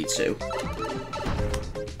pipe lead to?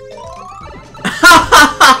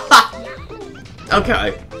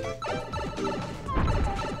 Okay.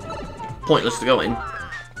 Pointless to go in.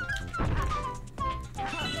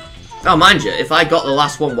 Oh, mind you, if I got the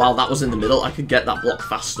last one while that was in the middle, I could get that block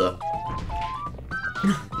faster.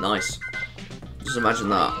 Nice. Just imagine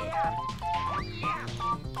that.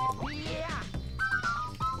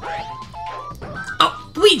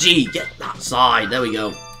 Oh, Weegee! Get that side! There we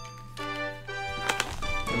go.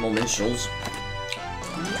 And more minstrels.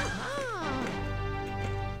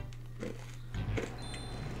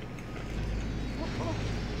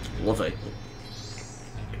 Lovely.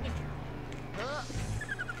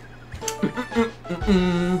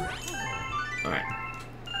 Alright.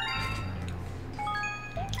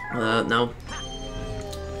 No.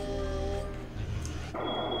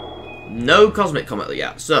 No Cosmic Comet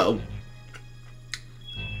yet, so...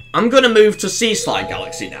 I'm gonna move to Sea Slide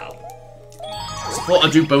Galaxy now. I thought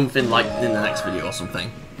I'd do Bonefin, like, in the next video or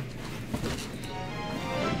something.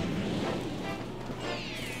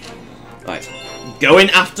 Right. Going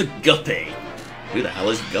after Guppy. Who the hell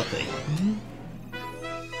is Guppy?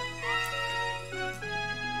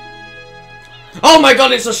 Oh my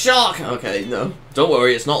god, it's a shark! Okay, no. Don't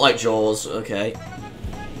worry, it's not like Jaws. Okay.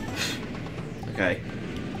 Okay.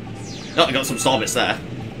 Oh, I got some star bits there.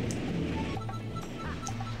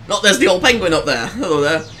 Look, there's the old penguin up there. Hello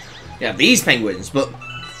there. Yeah, these penguins, but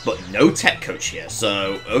no tech coach here,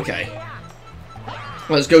 so, okay.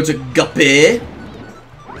 Let's go to Guppy.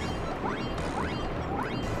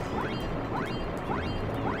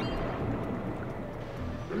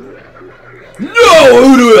 No,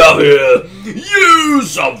 who do we have here? You,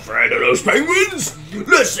 some friend of those penguins?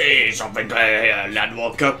 Let's see something clear here,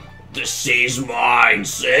 Landwalker. The sea's mine,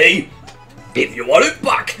 see? If you want it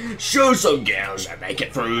back, show some girls and make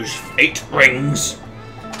it through 8 rings.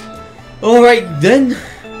 Alright then,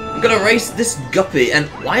 I'm gonna race this guppy, and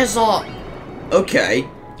why is our... Okay,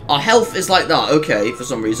 our health is like that, okay, for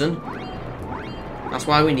some reason. That's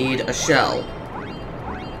why we need a shell.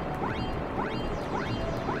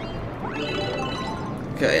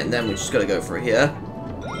 Okay, and then we're just gonna go through here.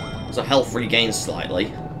 So health regains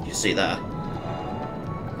slightly, you see there.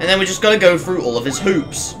 And then we're just gonna go through all of his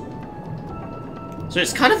hoops. So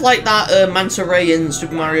it's kind of like that Manta Ray in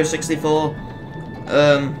Super Mario 64.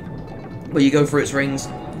 Where you go through its rings.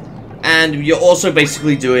 And you're also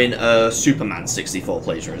basically doing Superman 64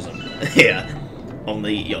 plagiarism. Yeah.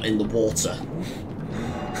 Only you're in the water.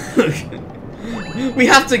 We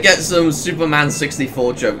have to get some Superman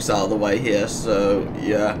 64 jokes out of the way here, so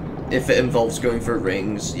yeah. If it involves going through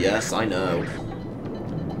rings, yes, I know.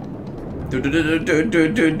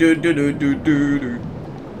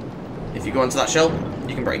 If you go into that shell,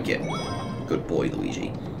 you can break it. Good boy,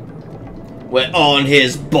 Luigi. We're on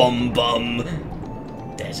his bum.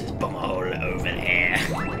 There's his bum hole over there.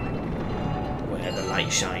 Where the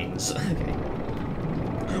light shines. Okay.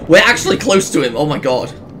 We're actually close to him, oh my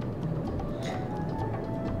god.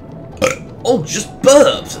 Oh, just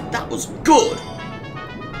burped. That was good.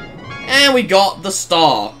 And we got the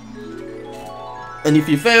star. And if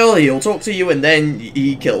you fail, he'll talk to you and then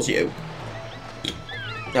he kills you.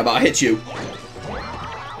 How about I hit you?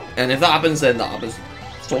 And if that happens, then that happens.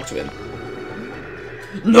 Let's talk to him.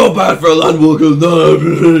 Not bad for a landwalker. No,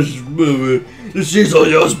 the seat's all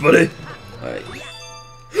yours, buddy. Alright.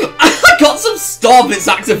 I got some star bits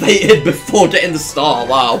activated before getting the star.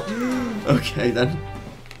 Wow. Okay then.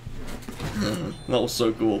 That was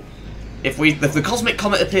so cool. If the cosmic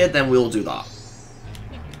comet appeared, then we'll do that.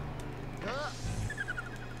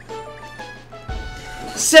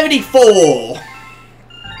 74.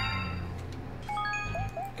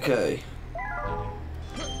 Okay.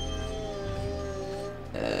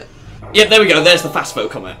 Yeah, there we go. There's the Fastfo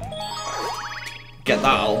comet. Get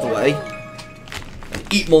that out of the way.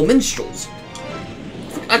 And eat more minstrels.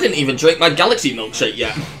 I didn't even drink my galaxy milkshake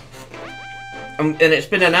yet. And it's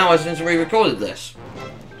been an hour since we recorded this.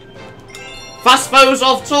 Fastfos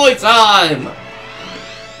of toy time!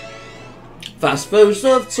 Fastfos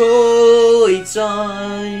of toy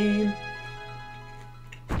time!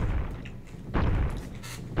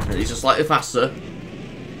 And he's just slightly faster.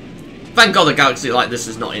 Thank God a galaxy like this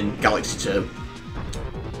is not in Galaxy 2.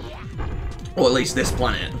 Or at least this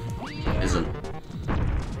planet isn't.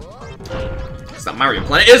 It's that Mario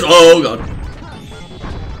planet is. Oh god.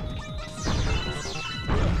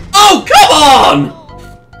 Oh, come on!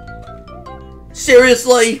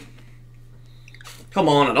 Seriously? Come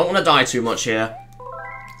on, I don't want to die too much here.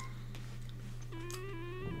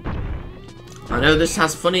 I know this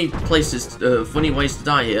has funny places, funny ways to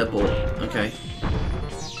die here, but okay.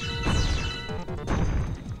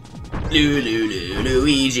 Luigi,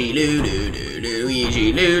 Luigi, Luigi,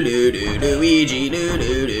 Luigi,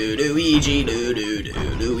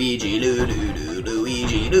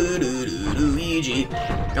 Luigi.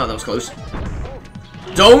 Oh, that was close.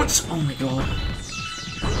 Don't! Oh my god.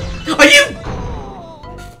 Are you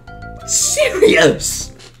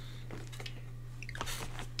serious?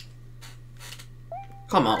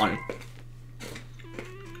 Come on.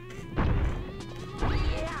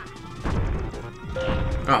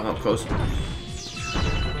 Oh, that was close.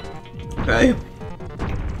 Okay.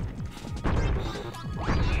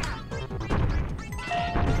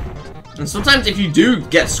 And sometimes if you do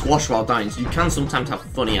get squashed while dying, you can sometimes have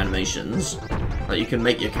funny animations. Like you can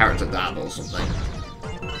make your character dab or something.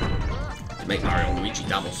 Make Mario and Luigi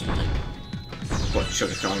dab or something. What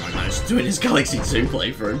Sugar Kong managed to do in his Galaxy 2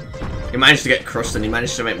 playthrough. He managed to get crushed and he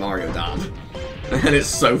managed to make Mario dab. And it's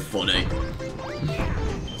so funny.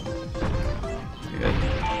 Okay.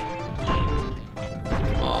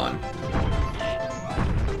 Come on.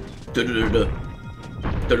 Da-da-da-da.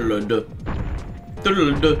 Da-da-da-da.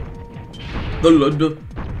 Da-da-da-da. Da-da-da-da.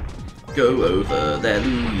 Go over there,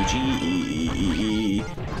 Luigi.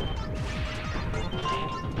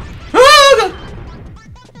 Oh, God!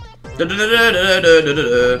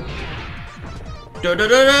 Da-da-da-da-da-da-da-da.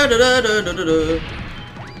 Da-da-da-da-da-da-da-da.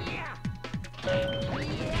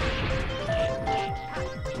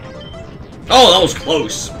 Oh, that was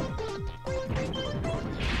close.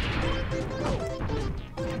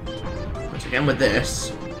 Once again with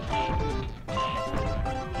this.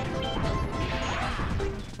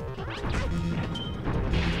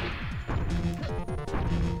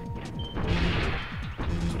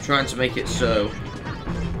 I'm trying to make it so.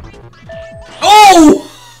 Oh!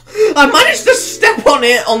 I managed to step on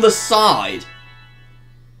it on the side.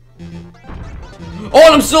 Oh,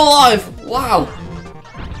 and I'm still alive! Wow!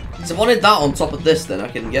 So if I wanted that on top of this, then I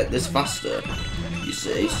can get this faster. You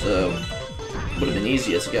see, so... would have been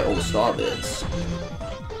easier to get all the star bits.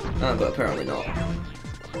 Ah, but apparently not.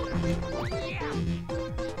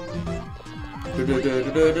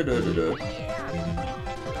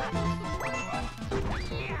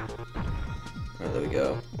 Right, there we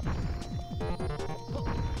go.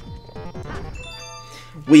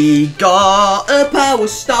 We got a power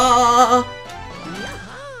star!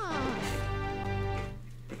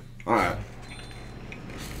 Alright.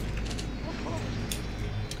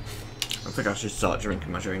 I think I should start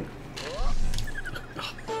drinking my drink.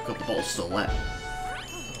 Oh, God, the bottle's still wet.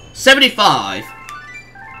 75!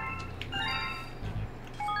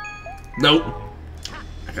 Nope.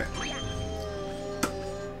 Okay.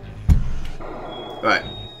 Right.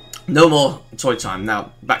 No more toy time.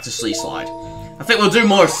 Now, back to Sea Slide. I think we'll do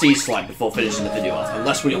more of Sea Slide before finishing the video off,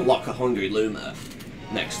 unless we unlock a Hungry Luma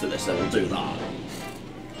next to this, then we'll do that.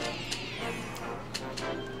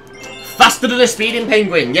 Faster than a speeding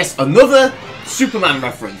penguin! Yes, another Superman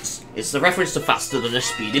reference. It's the reference to Faster than a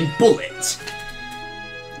speeding bullet.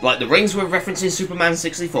 Like, the rings were referencing Superman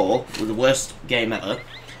 64, with the worst game ever.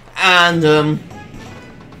 And,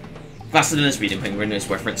 Faster than a speeding penguin is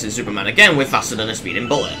referencing Superman again with Faster than a speeding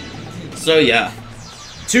bullet. So, yeah.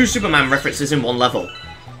 2 Superman references in one level.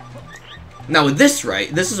 Now, with this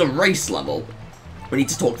rate, this is a race level. We need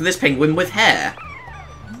to talk to this penguin with hair.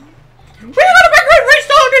 We got a penguin race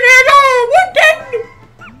started here! Oh, what then?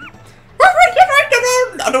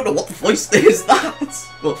 I don't know what the voice is that.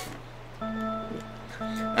 Well,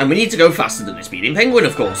 and we need to go faster than a speeding penguin,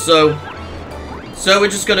 of course. So we're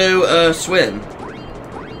just gonna swim.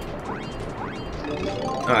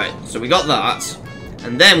 Alright, so we got that.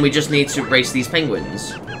 And then we just need to race these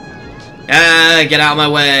penguins. Ah, get out of my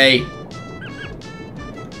way!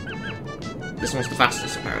 This one's the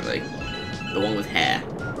fastest, apparently. The one with hair.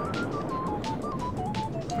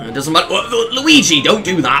 It doesn't matter. Luigi, don't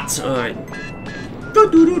do that! Alright.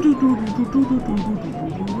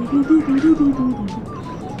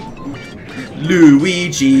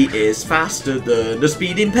 Luigi is faster than a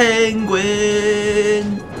speeding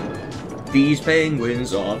penguin. These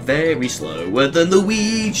penguins are very slower than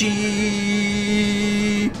Luigi.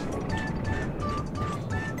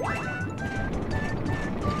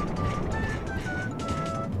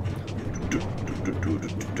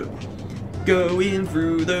 Going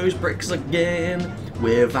through those bricks again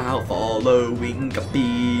without following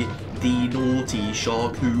Guppy, the naughty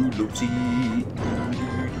shark who loves it.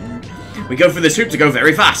 We go for this hoop to go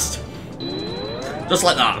very fast. Just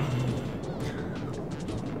like that.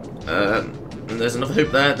 And there's another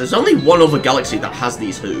hoop there. There's only one other galaxy that has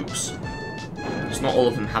these hoops. Just not all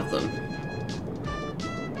of them have them.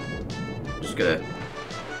 Just gonna...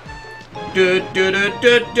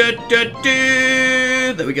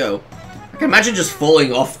 There we go. I can imagine just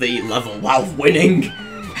falling off the level while winning.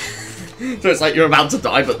 So it's like you're about to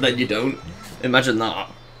die, but then you don't. Imagine that.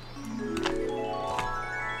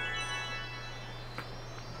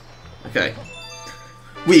 Okay.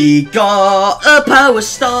 We got a power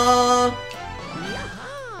star!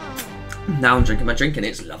 Now I'm drinking my drink and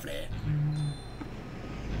it's lovely.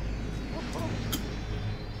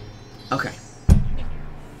 Okay.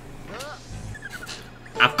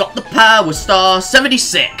 I've got the power star,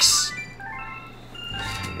 76!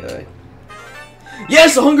 Okay.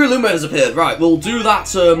 Yes, the Hungry Luma has appeared. Right, we'll do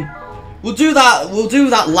that, we'll do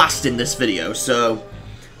that last in this video, so...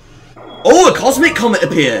 Oh, a Cosmic Comet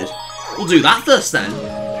appeared! We'll do that first then.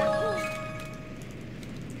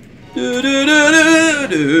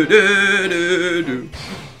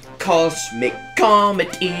 Cosmic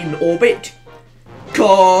Comet in orbit.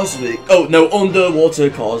 Cosmic... Oh, no, underwater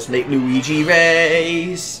Cosmic Luigi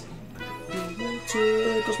race.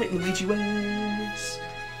 Underwater Cosmic Luigi race.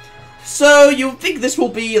 So, you think this will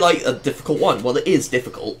be, like, a difficult one? Well, it is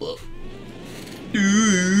difficult, but...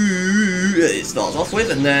 It starts off with,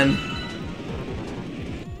 and then...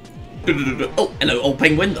 Oh, hello, old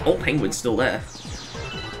penguin. The old penguin's still there.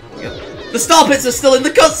 The star pits are still in the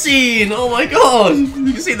cutscene! Oh my god!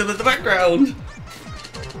 You can see them in the background.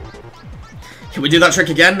 Can we do that trick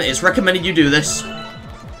again? It's recommended you do this.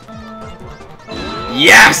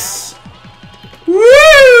 Yes!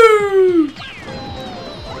 Woo!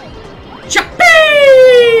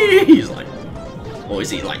 Chappy! He's like... Or is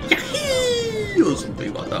he like... Yahee! Or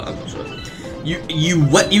something like that, I'm not sure.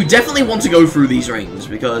 You definitely want to go through these rings,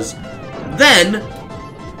 because then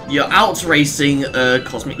you're out racing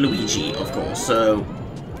Cosmic Luigi, of course. So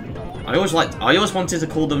I always wanted to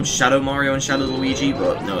call them Shadow Mario and Shadow Luigi,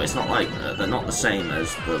 but no, it's not like they're not the same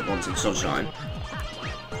as the ones in Sunshine.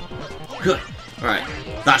 Good. Alright,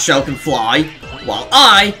 that shell can fly, while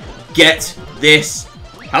I get this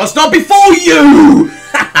house not before you!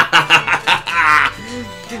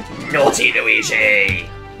 Naughty Luigi!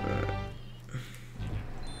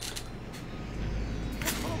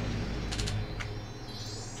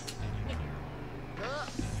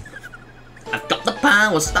 I've got the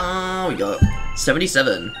power star. We got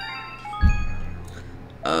 77.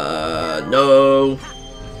 No.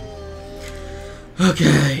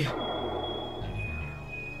 Okay.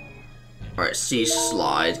 Alright, Sea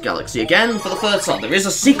Slide Galaxy again for the third time. There is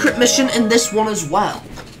a secret mission in this one as well.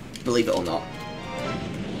 Believe it or not.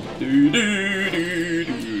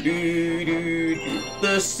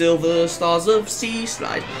 The Silver Stars of Sea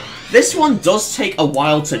Slide. This one does take a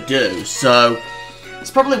while to do, so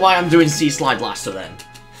it's probably why I'm doing Sea Slide last, so then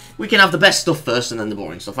we can have the best stuff first and then the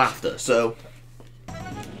boring stuff after, so...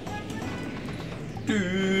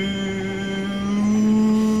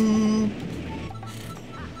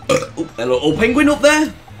 a little old penguin up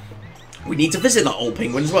there. We need to visit that old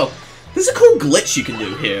penguin as well. There's a cool glitch you can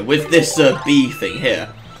do here with this bee thing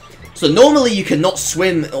here. So normally you cannot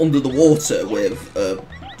swim under the water with the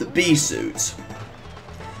bee suit.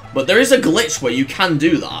 But there is a glitch where you can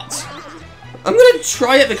do that. I'm gonna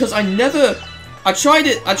try it because I tried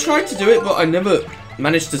to do it, but I never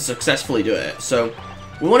managed to successfully do it. So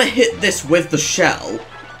we want to hit this with the shell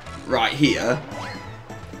right here.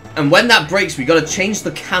 And when that breaks, we gotta change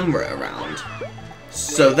the camera around.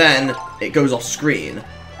 So then it goes off screen.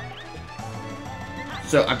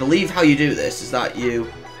 So I believe how you do this is that you,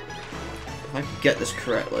 if I can get this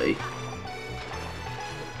correctly,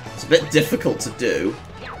 it's a bit difficult to do,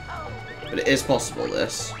 but it is possible,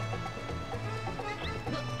 this.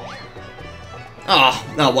 Ah,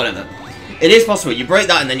 oh, no, whatever. It is possible. You break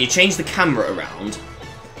that and then you change the camera around,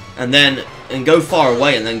 and then go far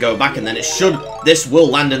away and then go back, and then this will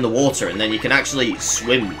land in the water, and then you can actually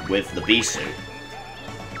swim with the bee suit.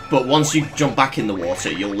 But once you jump back in the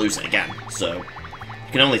water, you'll lose it again. So you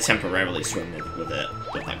can only temporarily swim with it,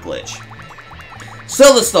 with that glitch.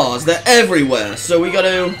 Silver stars, they're everywhere, so we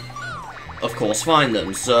gotta, of course, find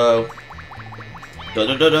them. So we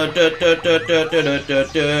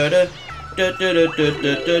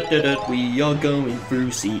are going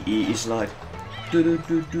through Sea Slide. We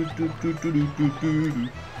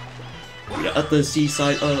are at the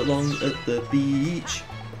seaside, along at the beach.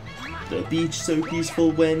 The beach so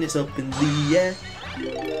peaceful when it's up in the air.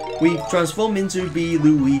 We transform into Bee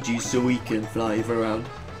Luigi so we can fly around.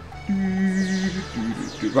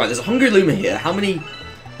 Right, there's a hungry Luma here. How many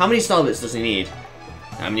star bits does he need?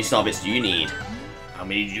 How many star bits do you need? How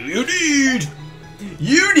many do you need?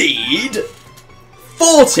 You need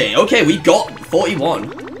 40. Okay, we got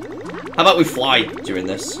 41. How about we fly during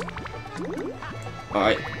this?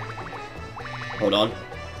 Alright. Hold on.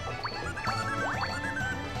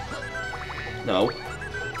 No.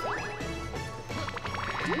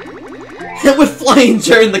 We're flying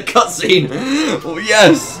during the cutscene! Oh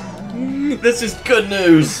yes! This is good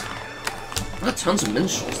news! I've got tons of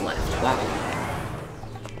minstrels left. Wow.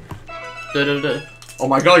 Oh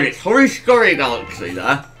my god, it's Hurry Scurry Galaxy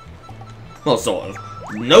there. Well, sort of.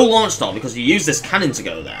 No launch star because you use this cannon to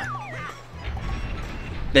go there.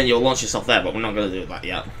 Then you'll launch yourself there, but we're not going to do that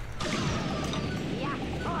yet.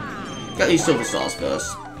 Get these silver stars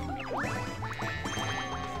first.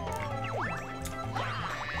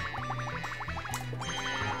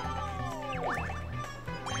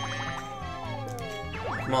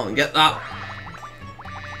 Come on, get that.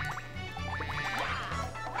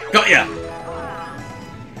 Got ya!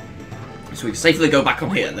 So we can safely go back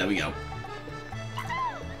on here. There we go.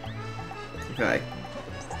 Okay.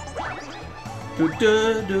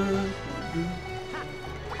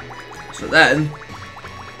 So then,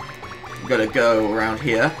 we've got to go around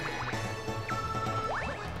here.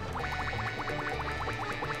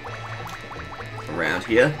 Around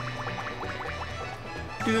here.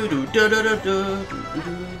 Got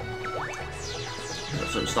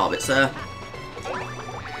some star bits there.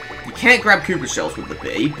 You can't grab Koopa shells with the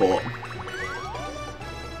bee, but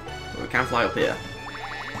we can fly up here.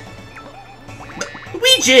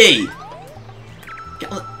 Weegee!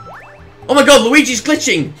 Oh my god, Luigi's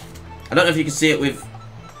glitching! I don't know if you can see it with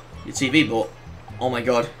your TV, but oh my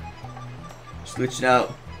god. It's glitching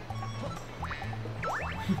out.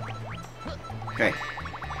 Okay.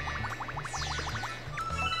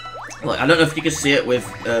 Look, I don't know if you can see it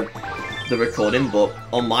with the recording, but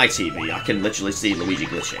on my TV, I can literally see Luigi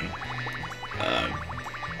glitching.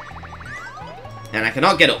 And I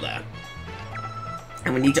cannot get up there.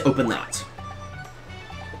 And we need to open that.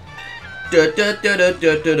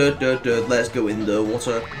 Let's go in the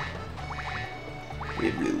water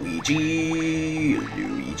with Luigi. Luigi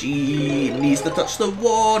needs to touch the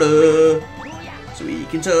water so we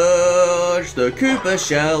can touch the Koopa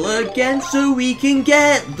shell again so we can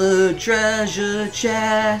get the treasure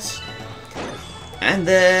chest. And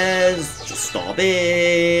there's just a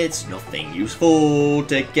bit, nothing useful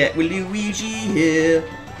to get with Luigi here.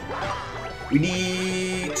 We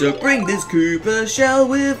need to bring this Koopa shell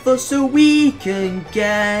with us so we can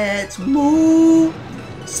get more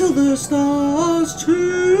silver stars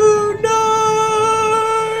tonight.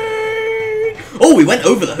 Oh, we went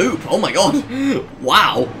over the hoop. Oh my god.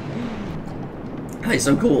 Wow. That is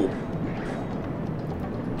so cool.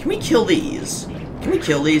 Can we kill these? Can we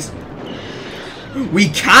kill these? We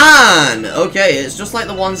can! Okay, it's just like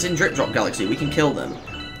the ones in Drip Drop Galaxy. We can kill them.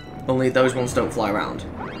 Only those ones don't fly around.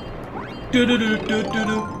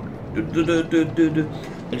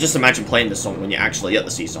 And just imagine playing this song when you're actually at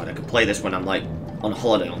the seaside. I could play this when I'm like on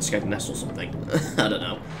holiday on Skegness or something. I don't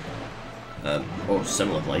know. Or a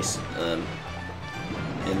similar place.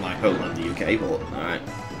 In my homeland, the UK, but alright.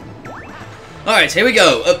 Alright, here we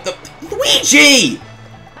go. Luigi!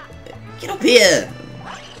 Get up here!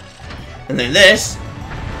 And then this.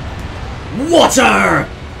 Water!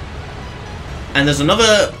 And there's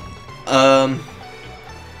another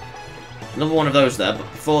one of those there, but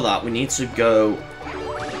before that we need to go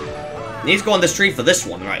on this tree for this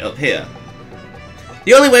one right up here.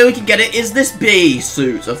 The only way we can get it is this bee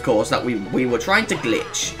suit, of course, that we were trying to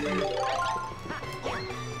glitch.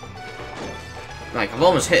 Like, I've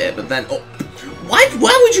almost hit it, but then... Oh, why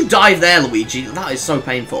would you dive there, Luigi? That is so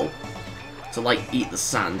painful. To, like, eat the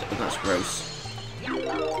sand. Oh, that's gross.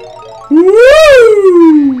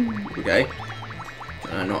 Woo! Okay.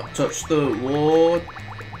 Can I not touch the water?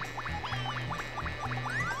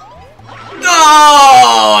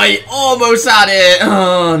 Oh! I almost had it!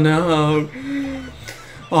 Oh, no.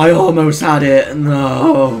 I almost had it.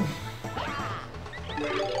 No.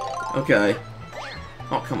 Okay.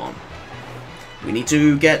 Oh, come on. We need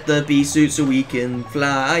to get the bee suit so we can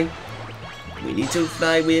fly. We need to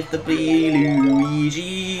fly with the bee,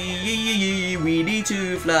 Luigi. We need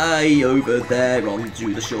to fly over there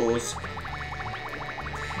onto the shores.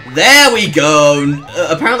 There we go.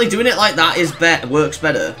 Apparently doing it like that is works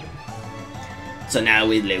better. So now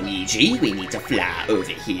with Luigi, we need to fly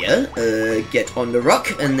over here, get on the rock,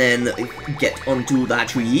 and then get onto that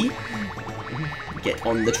tree. Get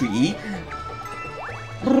on the tree.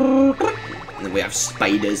 And we have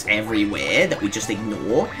spiders everywhere that we just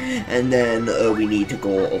ignore. And then we need to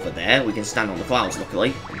go over there. We can stand on the clouds,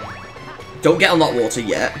 luckily. Don't get on that water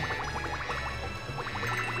yet.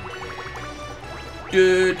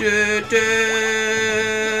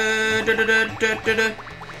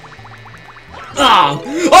 Ah!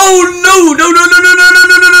 Oh no! No! No! No! No! No! No!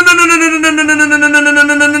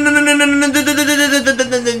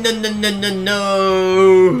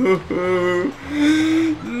 No!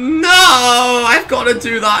 No! I've got to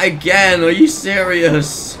do that again. Are you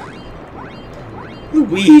serious?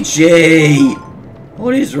 Luigi!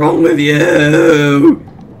 What is wrong with you?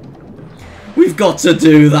 We've got to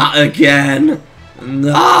do that again.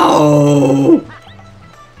 No!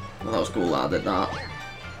 Well, that was cool that I did that.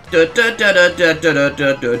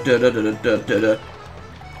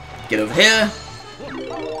 Get over here.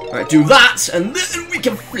 Alright, do that, and then we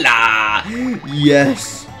can fly.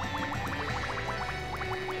 Yes.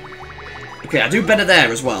 Okay, I do better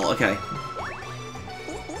there as well. Okay.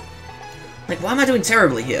 Like, why am I doing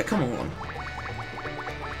terribly here? Come on.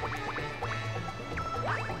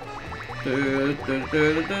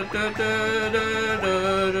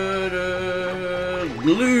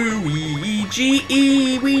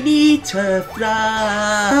 Luigi, we need to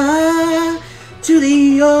fly to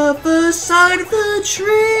the other side of the tree.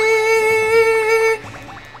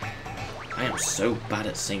 I am so bad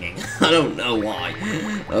at singing. I don't know why.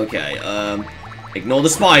 Okay, ignore the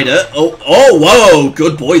spider. Oh, whoa!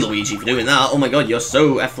 Good boy, Luigi, for doing that. Oh my god, you're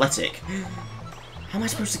so athletic. How am I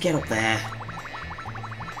supposed to get up there?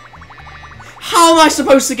 How am I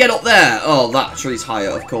supposed to get up there? Oh, that tree's higher,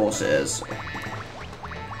 of course it is.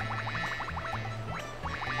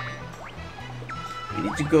 We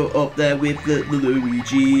need to go up there with the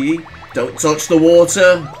Luigi. Don't touch the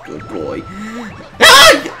water. Good boy.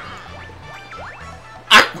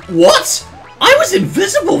 What? I was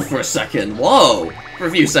invisible for a second. Whoa. For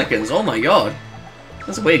a few seconds. Oh my god.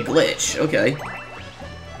 That's a weird glitch. Okay.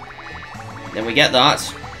 Then we get that.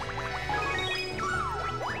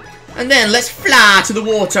 And then let's fly to the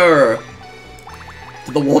water.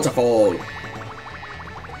 To the waterfall.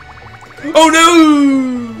 Oh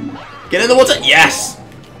no! Get in the water. Yes!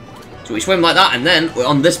 So we swim like that and then we're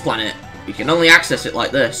on this planet. We can only access it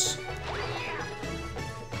like this.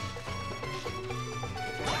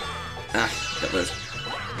 Got those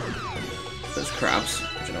crabs,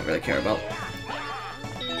 which I don't really care about.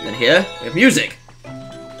 And then here, we have music!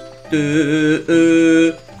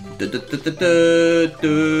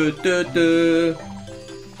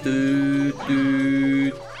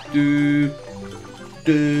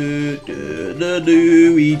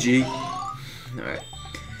 Weegee. Alright.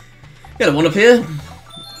 Got a one up here.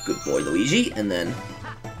 Good boy, Luigi. And then...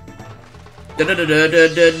 Oh,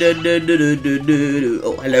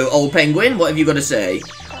 hello, old penguin. What have you got to say?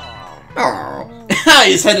 Oh.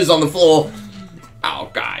 His head is on the floor.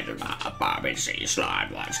 Oh, guys, my Bobby Sea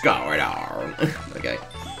slime. What's going on? Okay.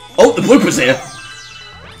 Oh, the blooper's here.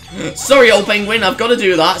 Sorry, old penguin. I've got to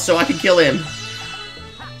do that so I can kill him.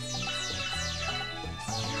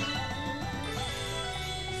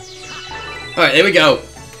 Alright, there we go.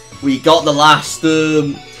 We got the last,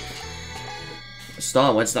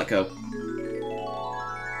 star. Where does that go?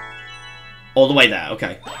 All the way there,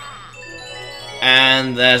 okay.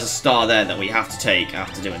 And there's a star there that we have to take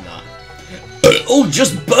after doing that. Oh,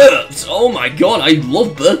 just burped! Oh my god, I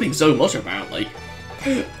love burping so much, apparently.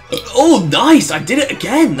 Oh, nice! I did it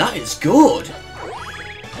again! That is good!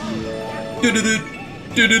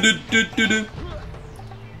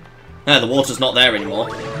 Ah, the water's not there anymore.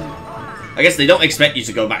 I guess they don't expect you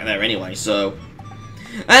to go back there anyway, so...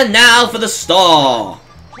 And now for the star!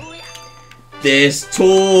 This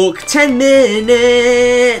took 10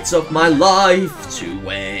 minutes of my life to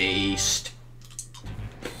waste.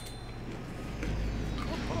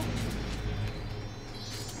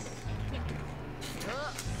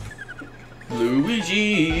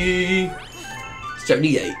 Luigi!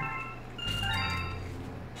 78.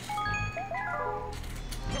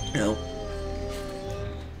 No.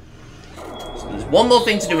 So there's one more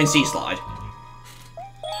thing to do in Sea Slide.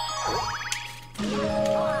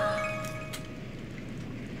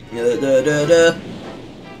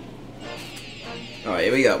 Alright,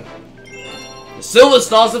 here we go. The Silver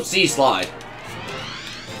Stars of Sea Slide.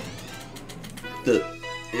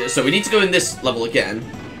 So we need to go in this level again.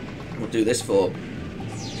 We'll do this for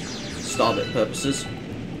Starbit purposes.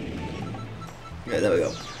 Okay, there we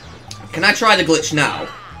go. Can I try the glitch now?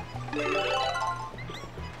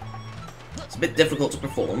 It's a bit difficult to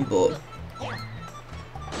perform, but...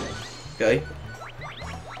 Okay.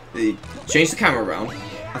 Change the camera around.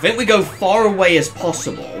 I think we go far away as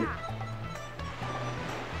possible.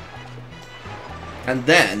 And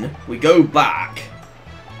then we go back.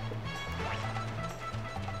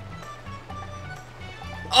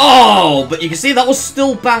 Oh, but you can see that was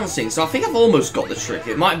still bouncing, so I think I've almost got the trick.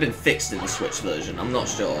 It might have been fixed in the Switch version, I'm not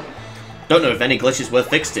sure. Don't know if any glitches were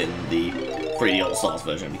fixed in the 3D All-Stars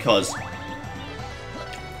version, because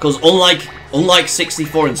unlike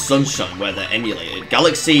 64 and Sunshine, where they're emulated,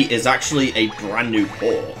 Galaxy is actually a brand new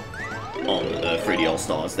port on 3D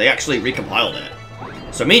All-Stars. They actually recompiled it.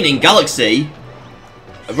 So meaning Galaxy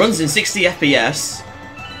runs in 60 FPS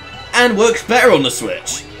and works better on the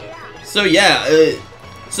Switch. So yeah,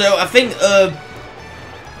 so I think,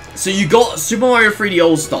 so you got Super Mario 3D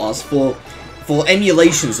All-Stars for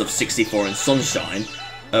emulations of 64 and Sunshine,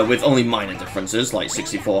 with only minor differences, like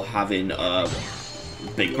 64 having,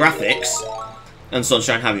 big graphics, and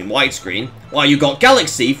Sunshine having widescreen, while you got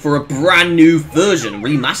Galaxy for a brand new version,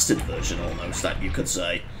 remastered version almost, that you could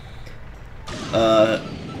say.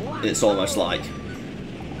 It's almost like,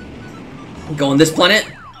 go on this planet,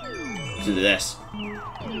 do this.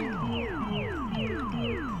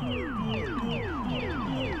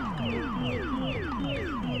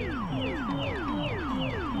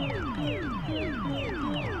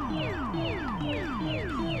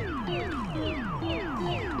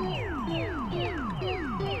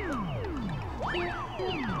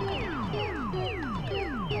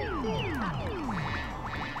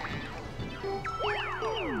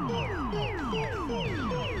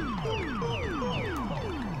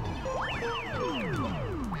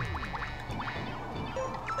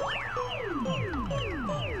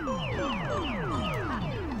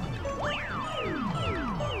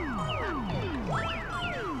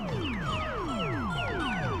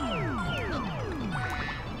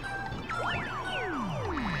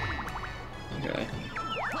 Okay.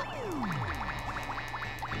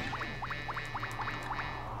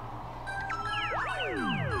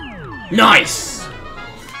 Nice!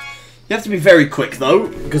 You have to be very quick though,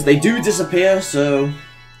 because they do disappear, so...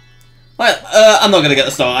 Well, I'm not gonna get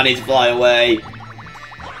the star, I need to fly away.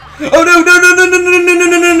 Oh no, no, no, no, no, no, no, no,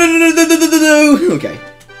 no, no, no, no, no, no, no. Okay.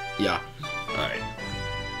 Yeah. Alright.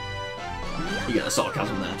 You get the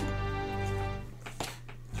sarcasm there.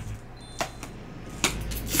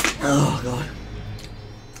 Oh god.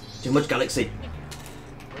 Too much Galaxy.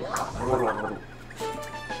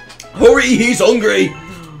 Hurry, he's hungry!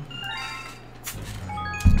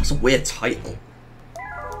 That's a weird title.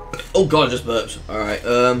 Oh god, I just burped. Alright,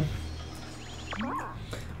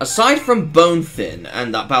 aside from Bone Thin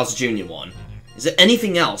and that Bowser Jr. one, is there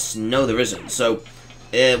anything else? No, there isn't. So,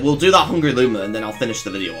 we'll do that Hungry Luma and then I'll finish the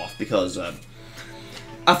video off because,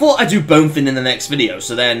 I thought I'd do Bone Thin in the next video,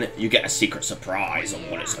 so then you get a secret surprise on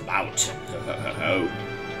what it's about.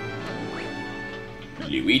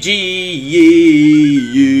 Luigi,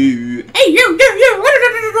 you. Hey, you.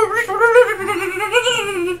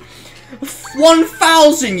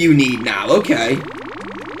 1,000 you need now, okay.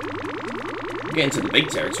 We're getting to the big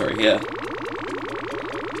territory here.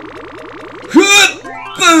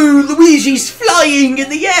 Boo! Luigi's flying in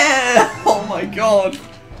the air! Oh my god.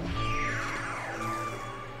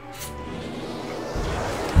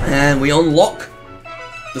 And we unlock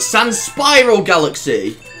the Sand Spiral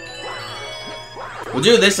Galaxy. We'll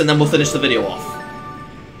do this and then we'll finish the video off.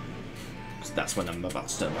 So that's when I'm about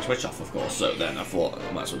to turn my Switch off, of course. So then I thought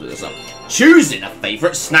I might as well do this up. Choosing a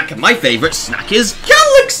favourite snack, and my favourite snack is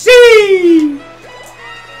Galaxy!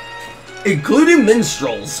 Including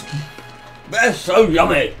minstrels. They're so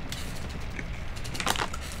yummy.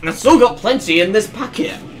 And I've still got plenty in this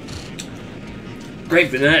packet. Great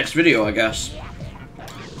for the next video, I guess.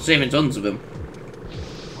 Saving tons of them.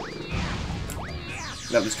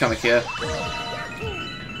 That was kind of here.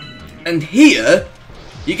 And here,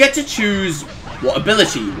 you get to choose what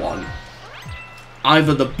ability you want.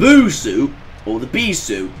 Either the Boo suit or the Bee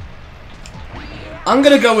suit. I'm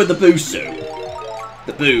gonna go with the Boo suit.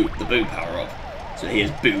 The Boo power up. So here's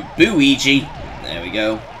Weegee. There we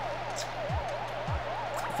go.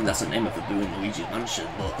 I think that's the name of the Boo and Luigi mansion,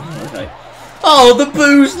 but okay. Oh, the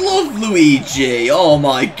Boos love Luigi! Oh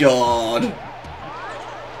my god!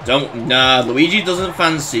 Nah, Luigi doesn't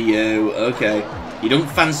fancy you. Okay. He don't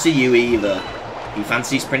fancy you either. He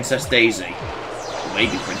fancies Princess Daisy. Or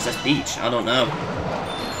maybe Princess Peach, I don't know.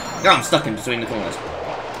 Oh, I'm stuck in between the corners.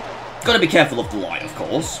 Gotta be careful of the light, of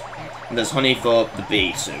course. And there's honey for the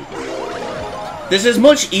Bee suit. This is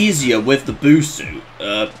much easier with the Boo suit.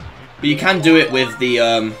 But you can do it with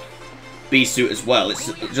the, Bee suit as well.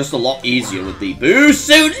 It's just a lot easier with the Boo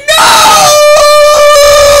suit. No!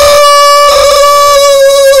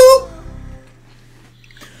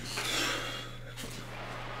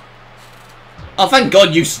 Oh, thank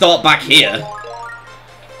God you start back here.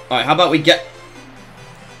 Alright, how about we get...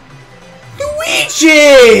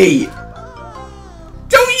 Luigi!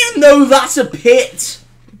 Don't you know that's a pit?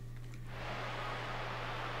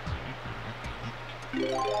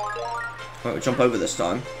 Alright, we jump over this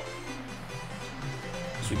time.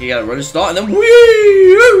 So we can get a running start, and then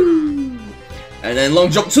whee! And then long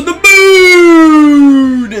jump to the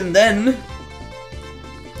moon! And then...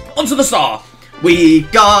 onto the star! We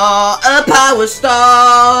got a power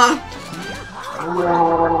star!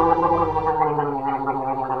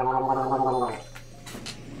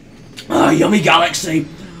 Ah, yummy Galaxy!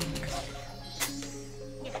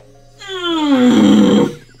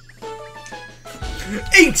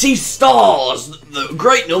 80 stars! The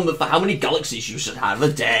great number for how many galaxies you should have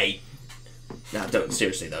a day. Now, don't,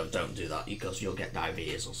 seriously though, don't do that because you'll get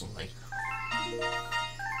diabetes or something.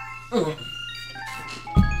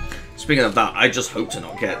 Speaking of that, I just hope to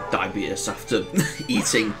not get diabetes after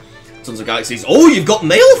eating tons of galaxies. Oh, you've got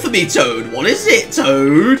mail for me, Toad! What is it,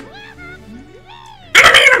 Toad?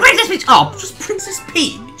 Princess Peach! Oh, just Princess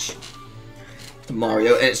Peach! To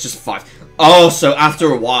Mario, and it's just 5. Oh, so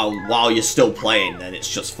after a while you're still playing, then it's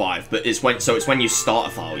just 5. But it's when you start a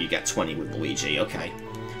file, you get 20 with Luigi, okay.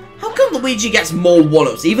 How come Luigi gets more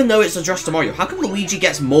 1-ups, even though it's addressed to Mario? How come Luigi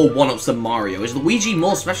gets more 1-ups than Mario? Is Luigi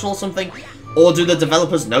more special or something? Or do the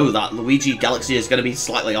developers know that Luigi Galaxy is going to be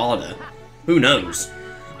slightly harder? Who knows?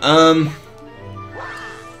 But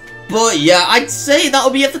yeah, I'd say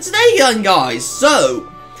that'll be it for today, young guys.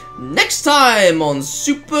 So, next time on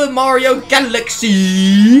Super Mario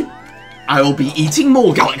Galaxy, I will be eating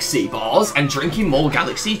more Galaxy bars and drinking more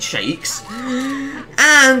Galaxy shakes.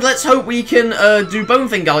 And let's hope we can do Bone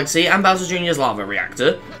Thing Galaxy and Bowser Jr.'s Lava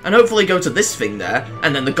Reactor. And hopefully go to this thing there,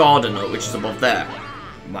 and then the garden which is above there.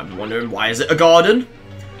 You might be wondering, why is it a garden?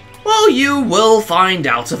 Well, you will find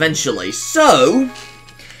out eventually. So,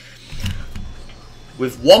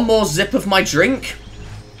 with one more zip of my drink,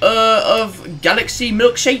 of Galaxy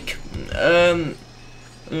Milkshake,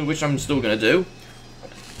 which I'm still gonna do.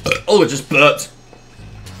 Oh, it just burped.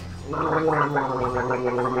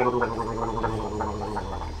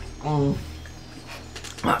 Oh,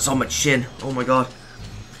 that's on my chin. Oh my god.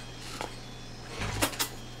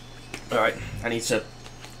 Alright, I need to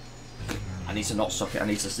not suck it, I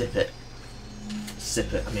need to zip it.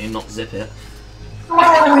 Sip it, I mean not zip it.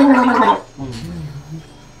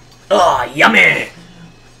 Oh, yummy!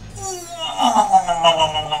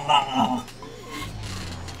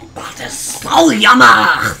 That is so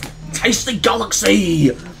yummy! Tasty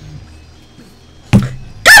galaxy!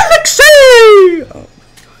 Galaxy!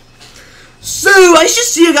 So, I shall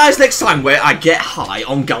see you guys next time where I get high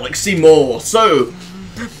on Galaxy more. So,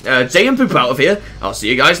 Jay and Poop out of here. I'll see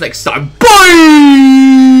you guys next time. Bye!